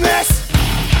blameless,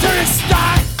 turning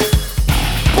stock,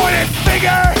 pointing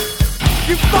finger,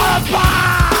 you fall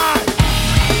apart.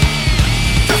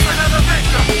 Just another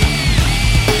victim.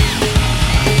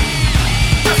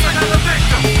 Just another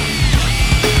victim.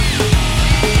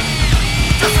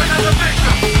 Just another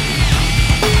victim.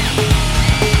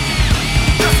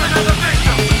 Just another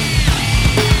victim.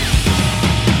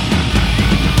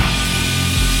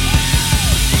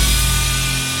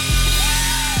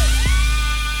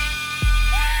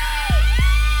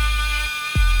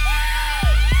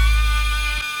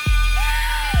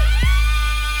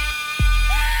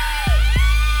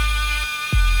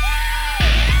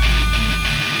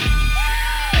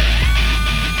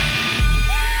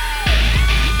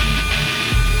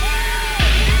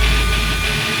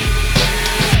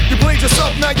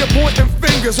 Now you're pointing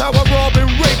fingers, how I robbed and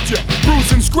raped you, bruised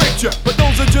and scraped you. But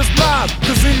those are just lies,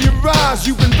 cause in your eyes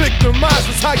you've been victimized.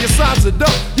 That's how you size it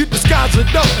up, you disguise it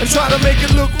up and try to make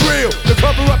it look real, to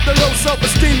cover up the low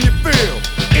self-esteem you feel.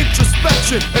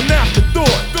 Introspection and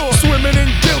afterthought, swimming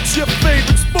in guilt's your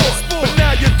favorite sport. But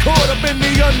now you're caught up in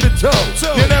the undertow.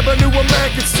 You never knew a man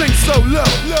could sing so low,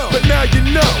 but now you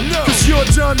know, cause you're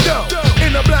John Doe.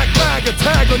 In a black bag, a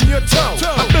tag on your toe.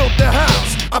 I built the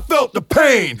house, I felt the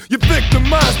pain. You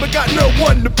victimized but got no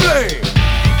one to blame.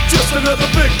 Just another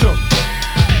victim.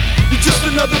 You're just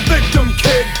another victim,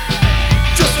 kid.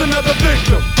 Just another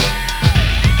victim.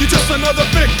 You're just another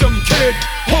victim, kid.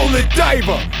 Holy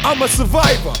diver, I'm a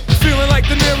survivor. Feeling like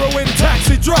De Niro in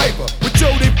Taxi Driver with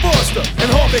Jodie Foster and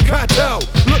Harvey Keitel.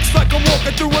 Looks like I'm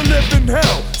walking through a living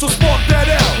hell. So spark that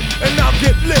out and I'll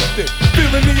get lifted.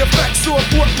 Feeling the effects of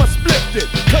what my split did.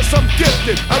 Cause I'm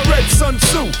gifted, I read Sun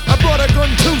Tzu. I brought a gun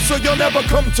too, so you'll never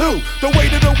come to. The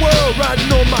weight of the world riding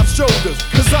on my shoulders.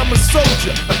 Cause I'm a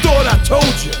soldier, I thought I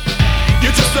told you.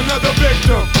 You're just another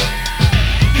victim.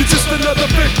 You're just another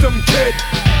victim, kid.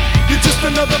 You're just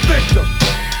another victim.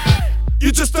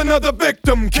 You're just another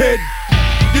victim, kid.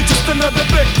 You're just just another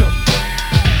victim.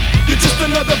 You're just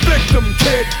another victim,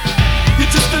 kid. You're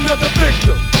just another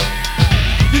victim.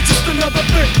 You're just another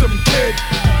victim, kid.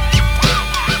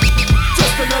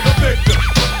 Just another victim.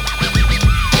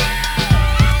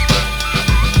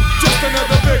 Just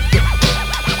another victim.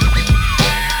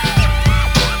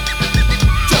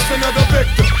 Just another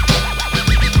victim.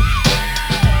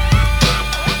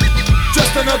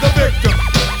 Just another victim,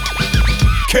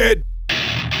 kid.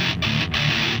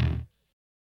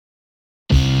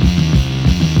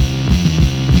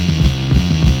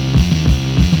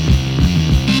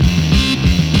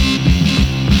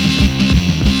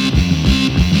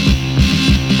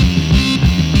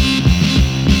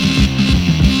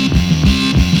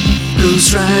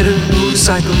 Ghost rider,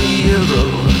 motorcycle hero.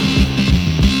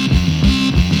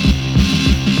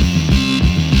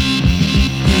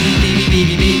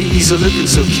 Baby, he's a looking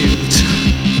so cute.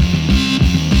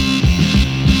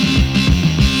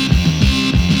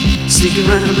 Sneaking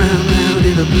round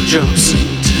in a blue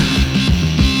jumpsuit.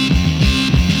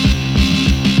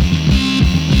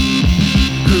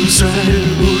 Ghost rider,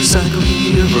 motorcycle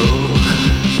hero.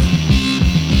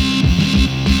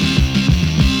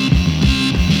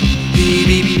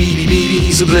 Baby,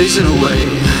 he's a blazing away.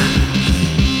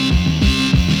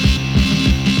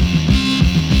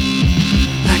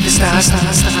 Like the stars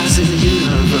in the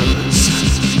universe.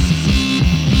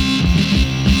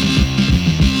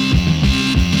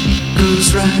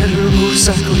 Ghost rider,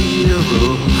 motorcycle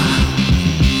hero.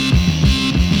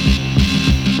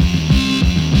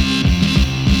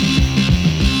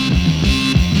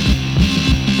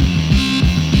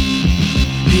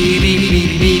 Baby,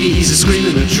 he's a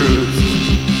screaming the truth.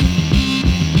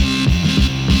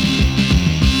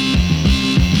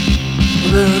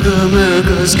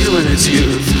 America's killing its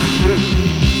youth.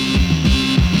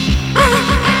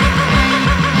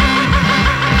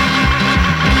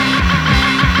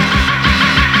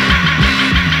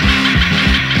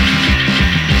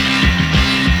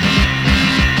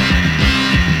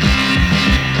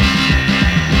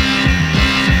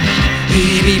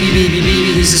 Baby,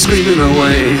 he's a screaming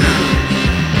away.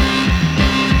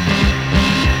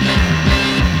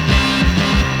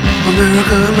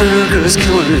 America's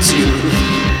killing its youth.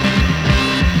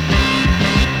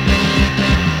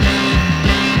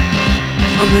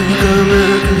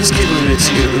 America's killing its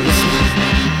youth.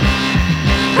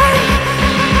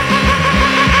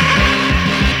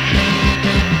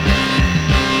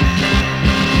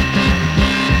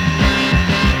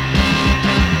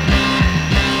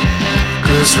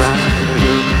 Ghost rider.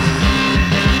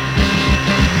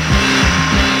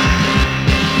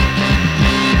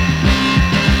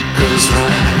 Ghost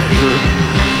rider.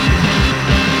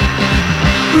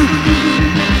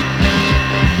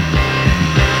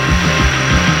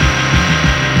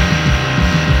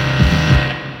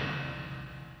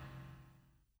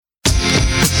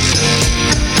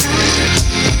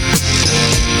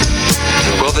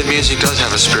 Well, the music does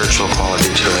have a spiritual quality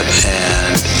to it,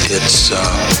 and it's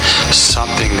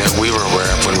something that we were aware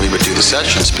of when we would do the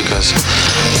sessions, because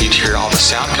you'd hear all the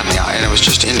sound coming out, and it was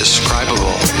just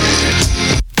indescribable.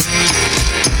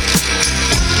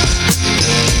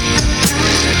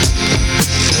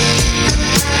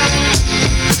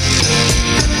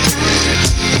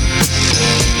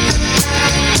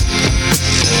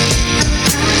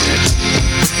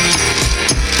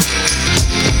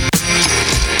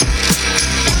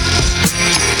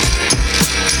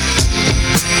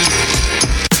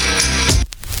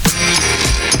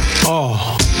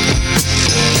 Oh,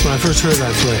 when I first heard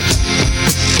that flick,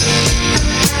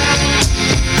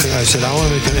 I said, I want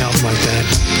to make an album like that.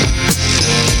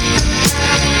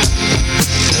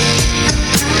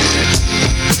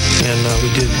 And we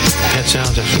did Pet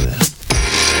Sounds after that.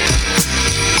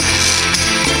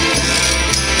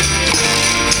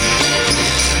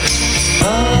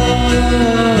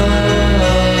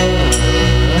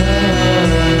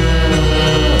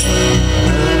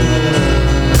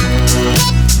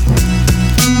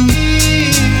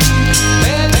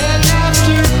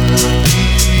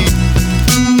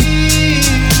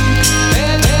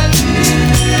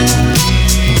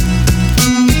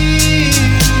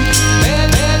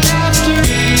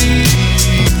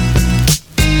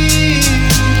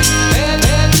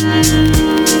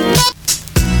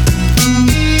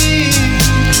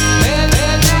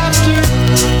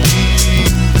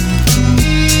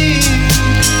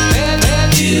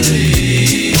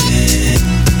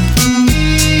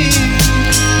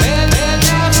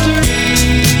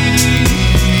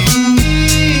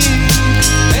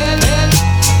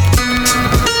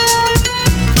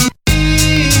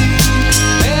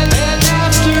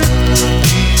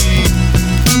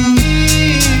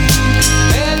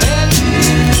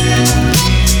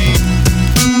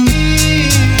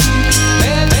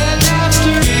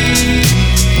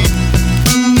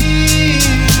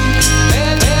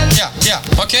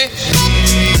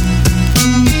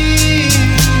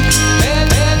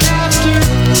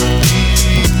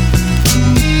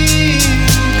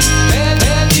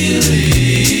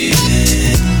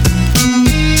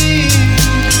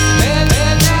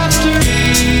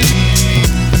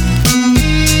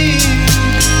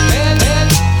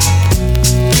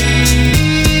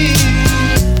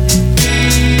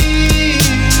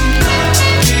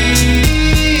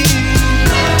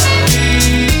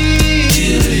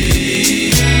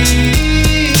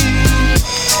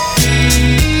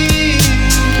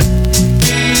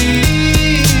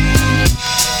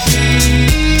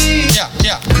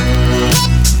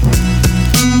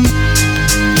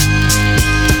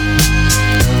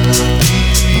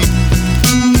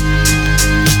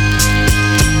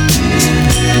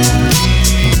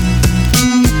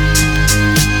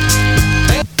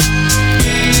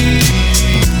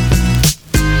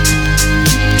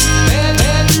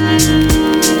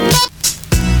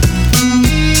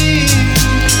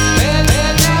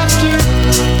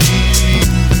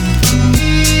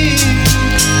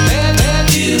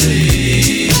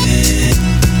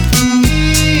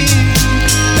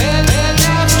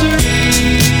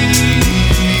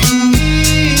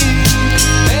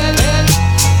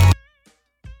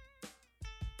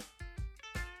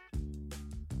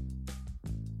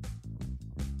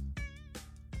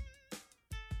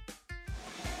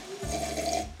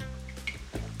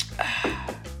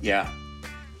 yeah,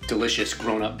 delicious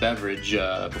grown-up beverage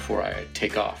before I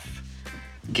take off.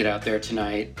 Get out there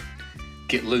tonight,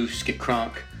 get loose, get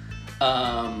crunk.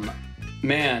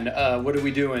 Man, what are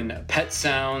we doing? Pet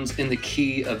Sounds in the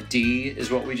Key of D is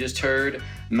what we just heard.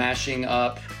 Mashing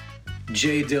up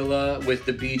Jay Dilla with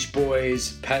the Beach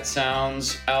Boys' Pet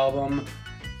Sounds album.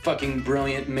 Fucking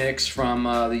brilliant mix from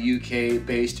the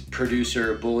UK-based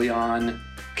producer Bullion.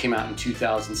 Came out in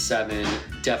 2007.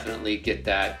 Definitely get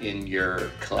that in your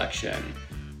collection.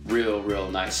 Real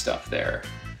nice stuff there.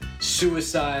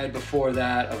 Suicide before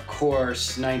that, of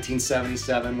course,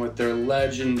 1977 with their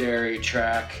legendary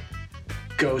track,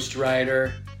 Ghost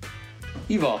Rider.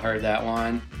 You've all heard that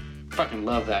one. Fucking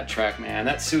love that track, man.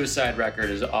 That Suicide record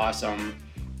is awesome.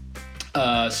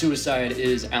 Suicide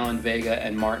is Alan Vega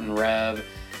and Martin Rev.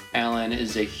 Alan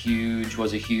was a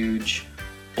huge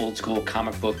old school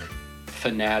comic book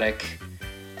fanatic.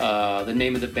 The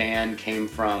name of the band came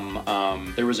from,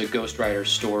 there was a Ghost Rider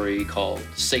story called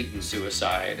Satan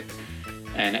Suicide,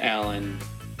 and Alan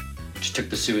just took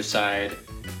the Suicide,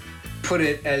 put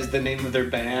it as the name of their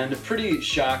band. Pretty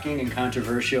shocking and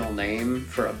controversial name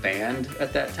for a band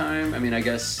at that time. I mean, I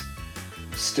guess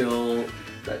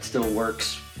that still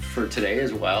works for today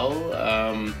as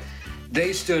well.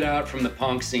 They stood out from the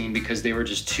punk scene because they were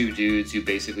just two dudes who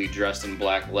basically dressed in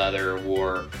black leather,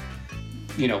 wore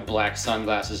black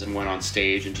sunglasses, and went on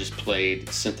stage and just played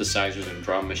synthesizers and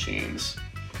drum machines.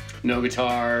 No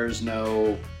guitars,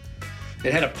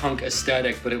 it had a punk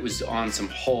aesthetic, but it was on some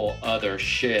whole other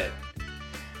shit.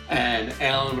 And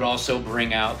Alan would also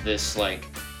bring out this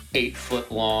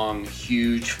 8-foot long,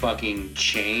 huge fucking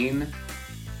chain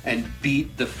and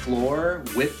beat the floor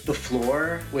with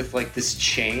this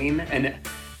chain, and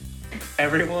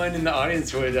everyone in the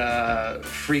audience would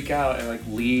freak out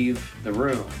and leave the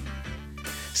room.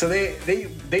 So they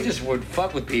just would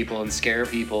fuck with people and scare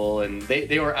people, and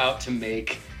they were out to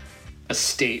make a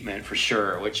statement for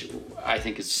sure, which I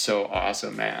think is so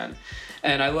awesome, man.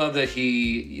 And I love that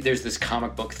there's this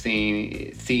comic book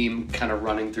theme kind of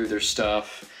running through their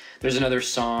stuff. There's another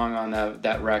song on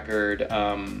that record,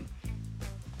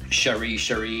 Cherie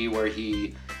Cherie, where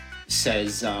he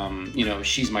says,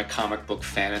 she's my comic book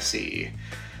fantasy.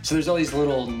 So there's all these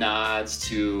little nods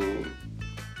to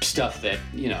stuff that,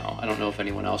 I don't know if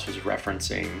anyone else was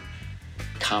referencing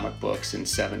comic books in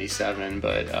 77,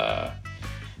 but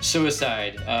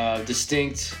Suicide,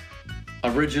 distinct,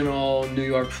 original New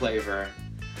York flavor.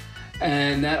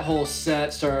 And that whole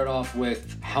set started off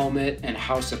with Helmet and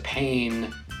House of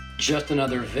Pain, Just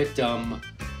Another Victim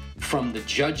from the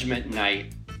Judgment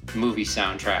Night movie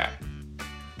soundtrack.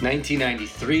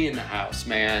 1993 in the house,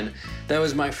 man. That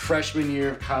was my freshman year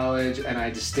of college, and I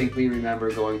distinctly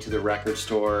remember going to the record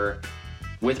store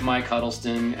with Mike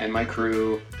Huddleston and my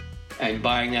crew and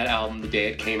buying that album the day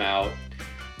it came out.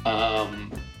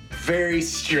 Very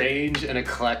strange and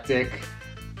eclectic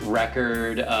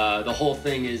record. The whole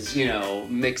thing is,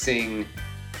 mixing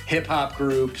hip-hop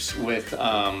groups with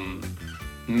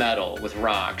metal, with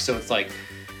rock. So it's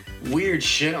weird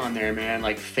shit on there,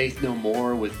 man. Faith No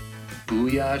More with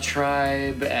Booyah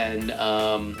Tribe, and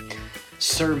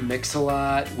Sir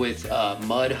Mix-a-Lot with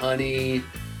Mudhoney,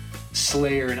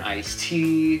 Slayer and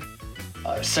Ice-T,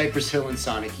 Cypress Hill and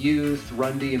Sonic Youth,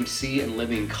 Run DMC and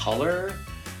Living Colour.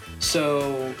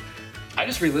 So I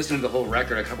just re-listened to the whole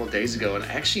record a couple of days ago, and it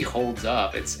actually holds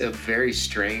up. It's a very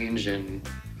strange and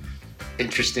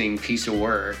interesting piece of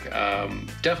work.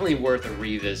 Definitely worth a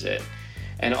revisit,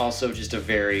 and also just a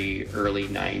very early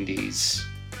 90s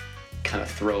kind of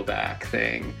throwback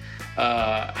thing.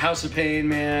 House of Pain,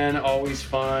 man, always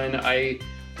fun. I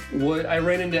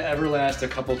ran into Everlast a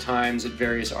couple times at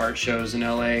various art shows in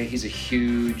LA. He's a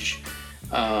huge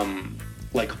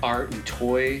art and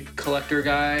toy collector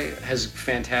guy, has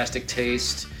fantastic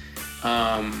taste.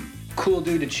 Cool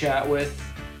dude to chat with.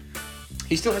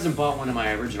 He still hasn't bought one of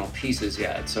my original pieces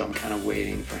yet, so I'm kind of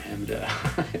waiting for him to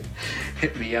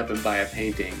hit me up and buy a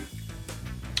painting.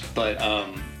 But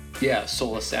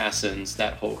Soul Assassins,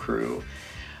 that whole crew.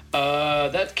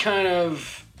 That kind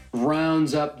of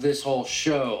rounds up this whole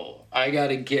show. I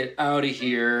gotta get out of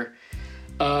here.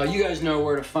 You guys know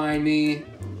where to find me.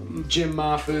 Jim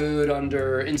Mahfood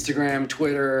under Instagram,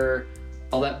 Twitter,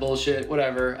 all that bullshit,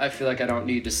 whatever. I feel like I don't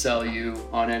need to sell you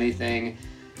on anything.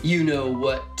 You know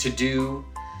what to do.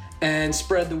 And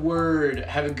spread the word.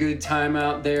 Have a good time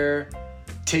out there.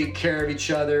 Take care of each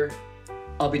other.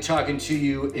 I'll be talking to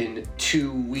you in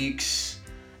 2 weeks.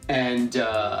 And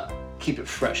keep it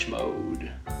fresh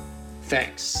mode.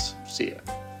 Thanks. See ya.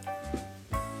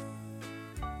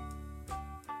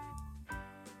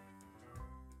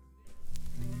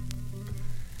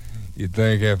 You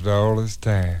think after all this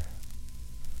time,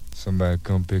 Somebody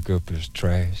come pick up his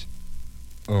trash.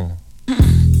 Oh.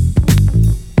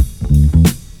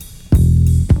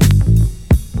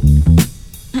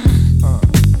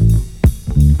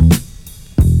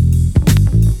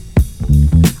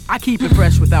 I keep it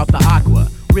fresh without the aqua.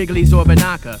 Wrigley's or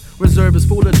Banaka. Reserve is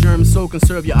full of germs, so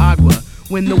conserve your agua.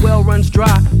 When the well runs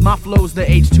dry, my flow's the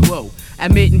H2O.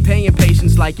 Admitting paying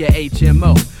patients like your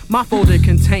HMO. My folder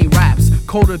contain raps,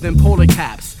 colder than polar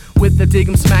caps. With the dig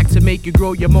 'em smack to make you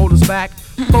grow your motors back.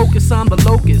 Focus on the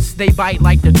locusts, they bite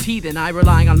like the teeth, and I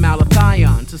rely on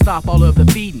malathion to stop all of the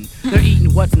feeding. They're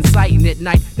eating what's in sight, and at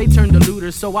night they turn to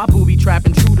looters, so I booby trap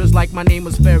intruders like my name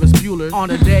was Ferris Bueller.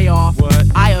 On a day off,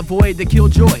 I avoid the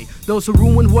killjoy. Those who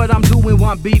ruin what I'm doing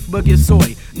want beef but get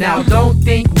soy. Now don't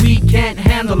think we can't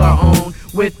handle our own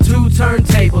with 2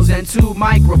 turntables and 2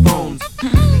 microphones.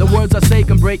 The words I say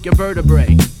can break your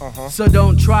vertebrae, so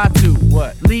don't try to.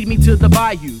 Lead me to the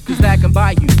bayou, cause that can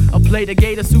buy you a plate of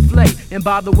gator souffle. And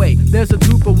by the way, there's a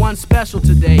 2-for-1 special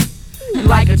today. And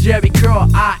like a Jerry curl,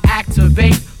 I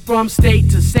activate from state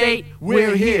to state.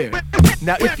 We're here.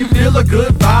 Now if you feel a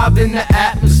good vibe in the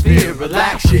atmosphere,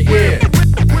 relax your ear.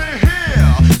 We're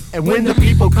here. And when the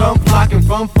people come flocking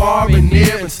from far and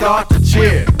near and start to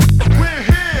cheer, we're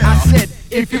here. I said,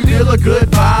 if you feel a good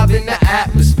vibe in the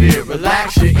atmosphere,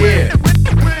 relax your ear.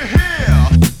 We're here.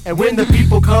 And when the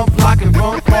people come flocking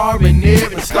from far and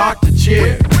near and start to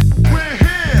cheer, we're here.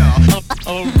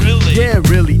 Oh, really? Yeah,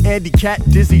 really. Andy Cat,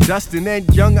 Dizzy Dustin, and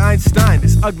young Einstein,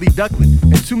 this ugly duckling.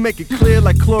 And to make it clear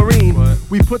like chlorine,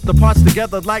 we put the parts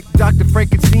together like Dr.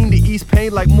 Frankenstein to ease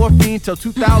pain like morphine till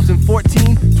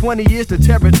 2014. 20 years to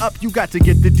tear it up, you got to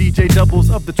get the DJ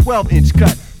doubles of the 12-inch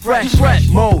cut. Fresh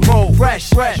mode,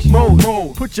 fresh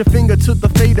mode. Put your finger to the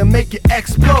fader, make it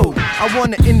explode. I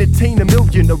wanna entertain a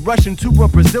million, a Russian to a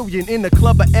Brazilian, in a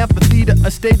club, an amphitheater, a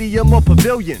stadium or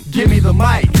pavilion. Give me the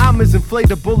mic, I'm as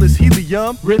inflatable as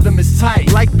helium. Rhythm is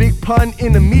tight, like Big Pun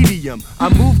in a medium. I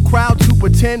move crowd to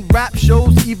attend rap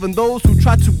shows, even those who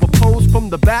try to oppose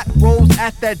from the back rows.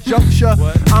 At that juncture,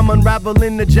 I'm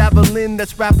unraveling the javelin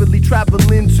that's rapidly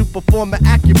traveling to perform an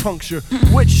acupuncture,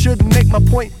 which should make my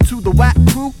point to the whack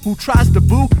crew who tries to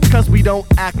boo, cause we don't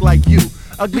act like you.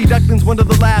 Ugly Duckling's one of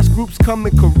the last groups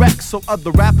coming correct, so other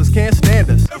rappers can't stand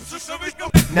us.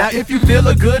 Now if you feel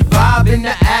a good vibe in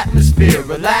the atmosphere,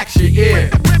 relax your ear.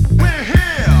 We're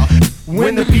here.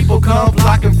 When the people come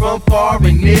flocking from far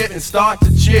and near and start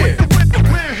to cheer,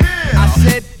 we're here. I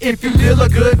said, if you feel a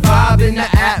good vibe in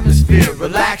the atmosphere,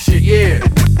 relax your ear.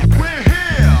 We're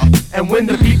here. And when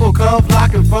the people come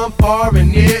flocking from far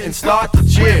and near and start to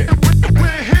cheer,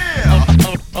 we're here.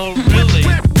 Oh, really?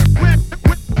 We're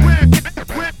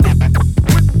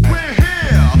here.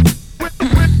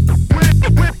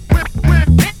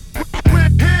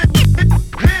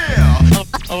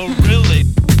 Oh, really?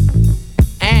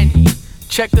 Andy,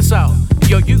 check this out.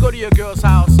 Yo, you go to your girl's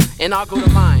house and I'll go to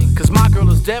mine, cause my girl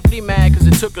is definitely mad cause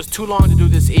it took us too long to do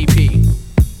this EP.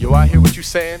 Yo, I hear what you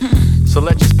saying, so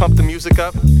let's just pump the music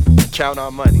up and count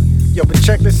our money. Yo, but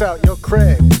check this out, yo,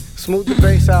 Craig, smooth the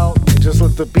bass out and just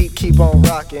let the beat keep on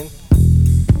rocking.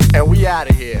 And we out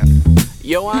of here.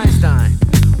 Yo, Einstein,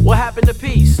 what happened to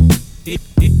peace?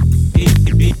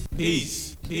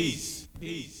 Peace.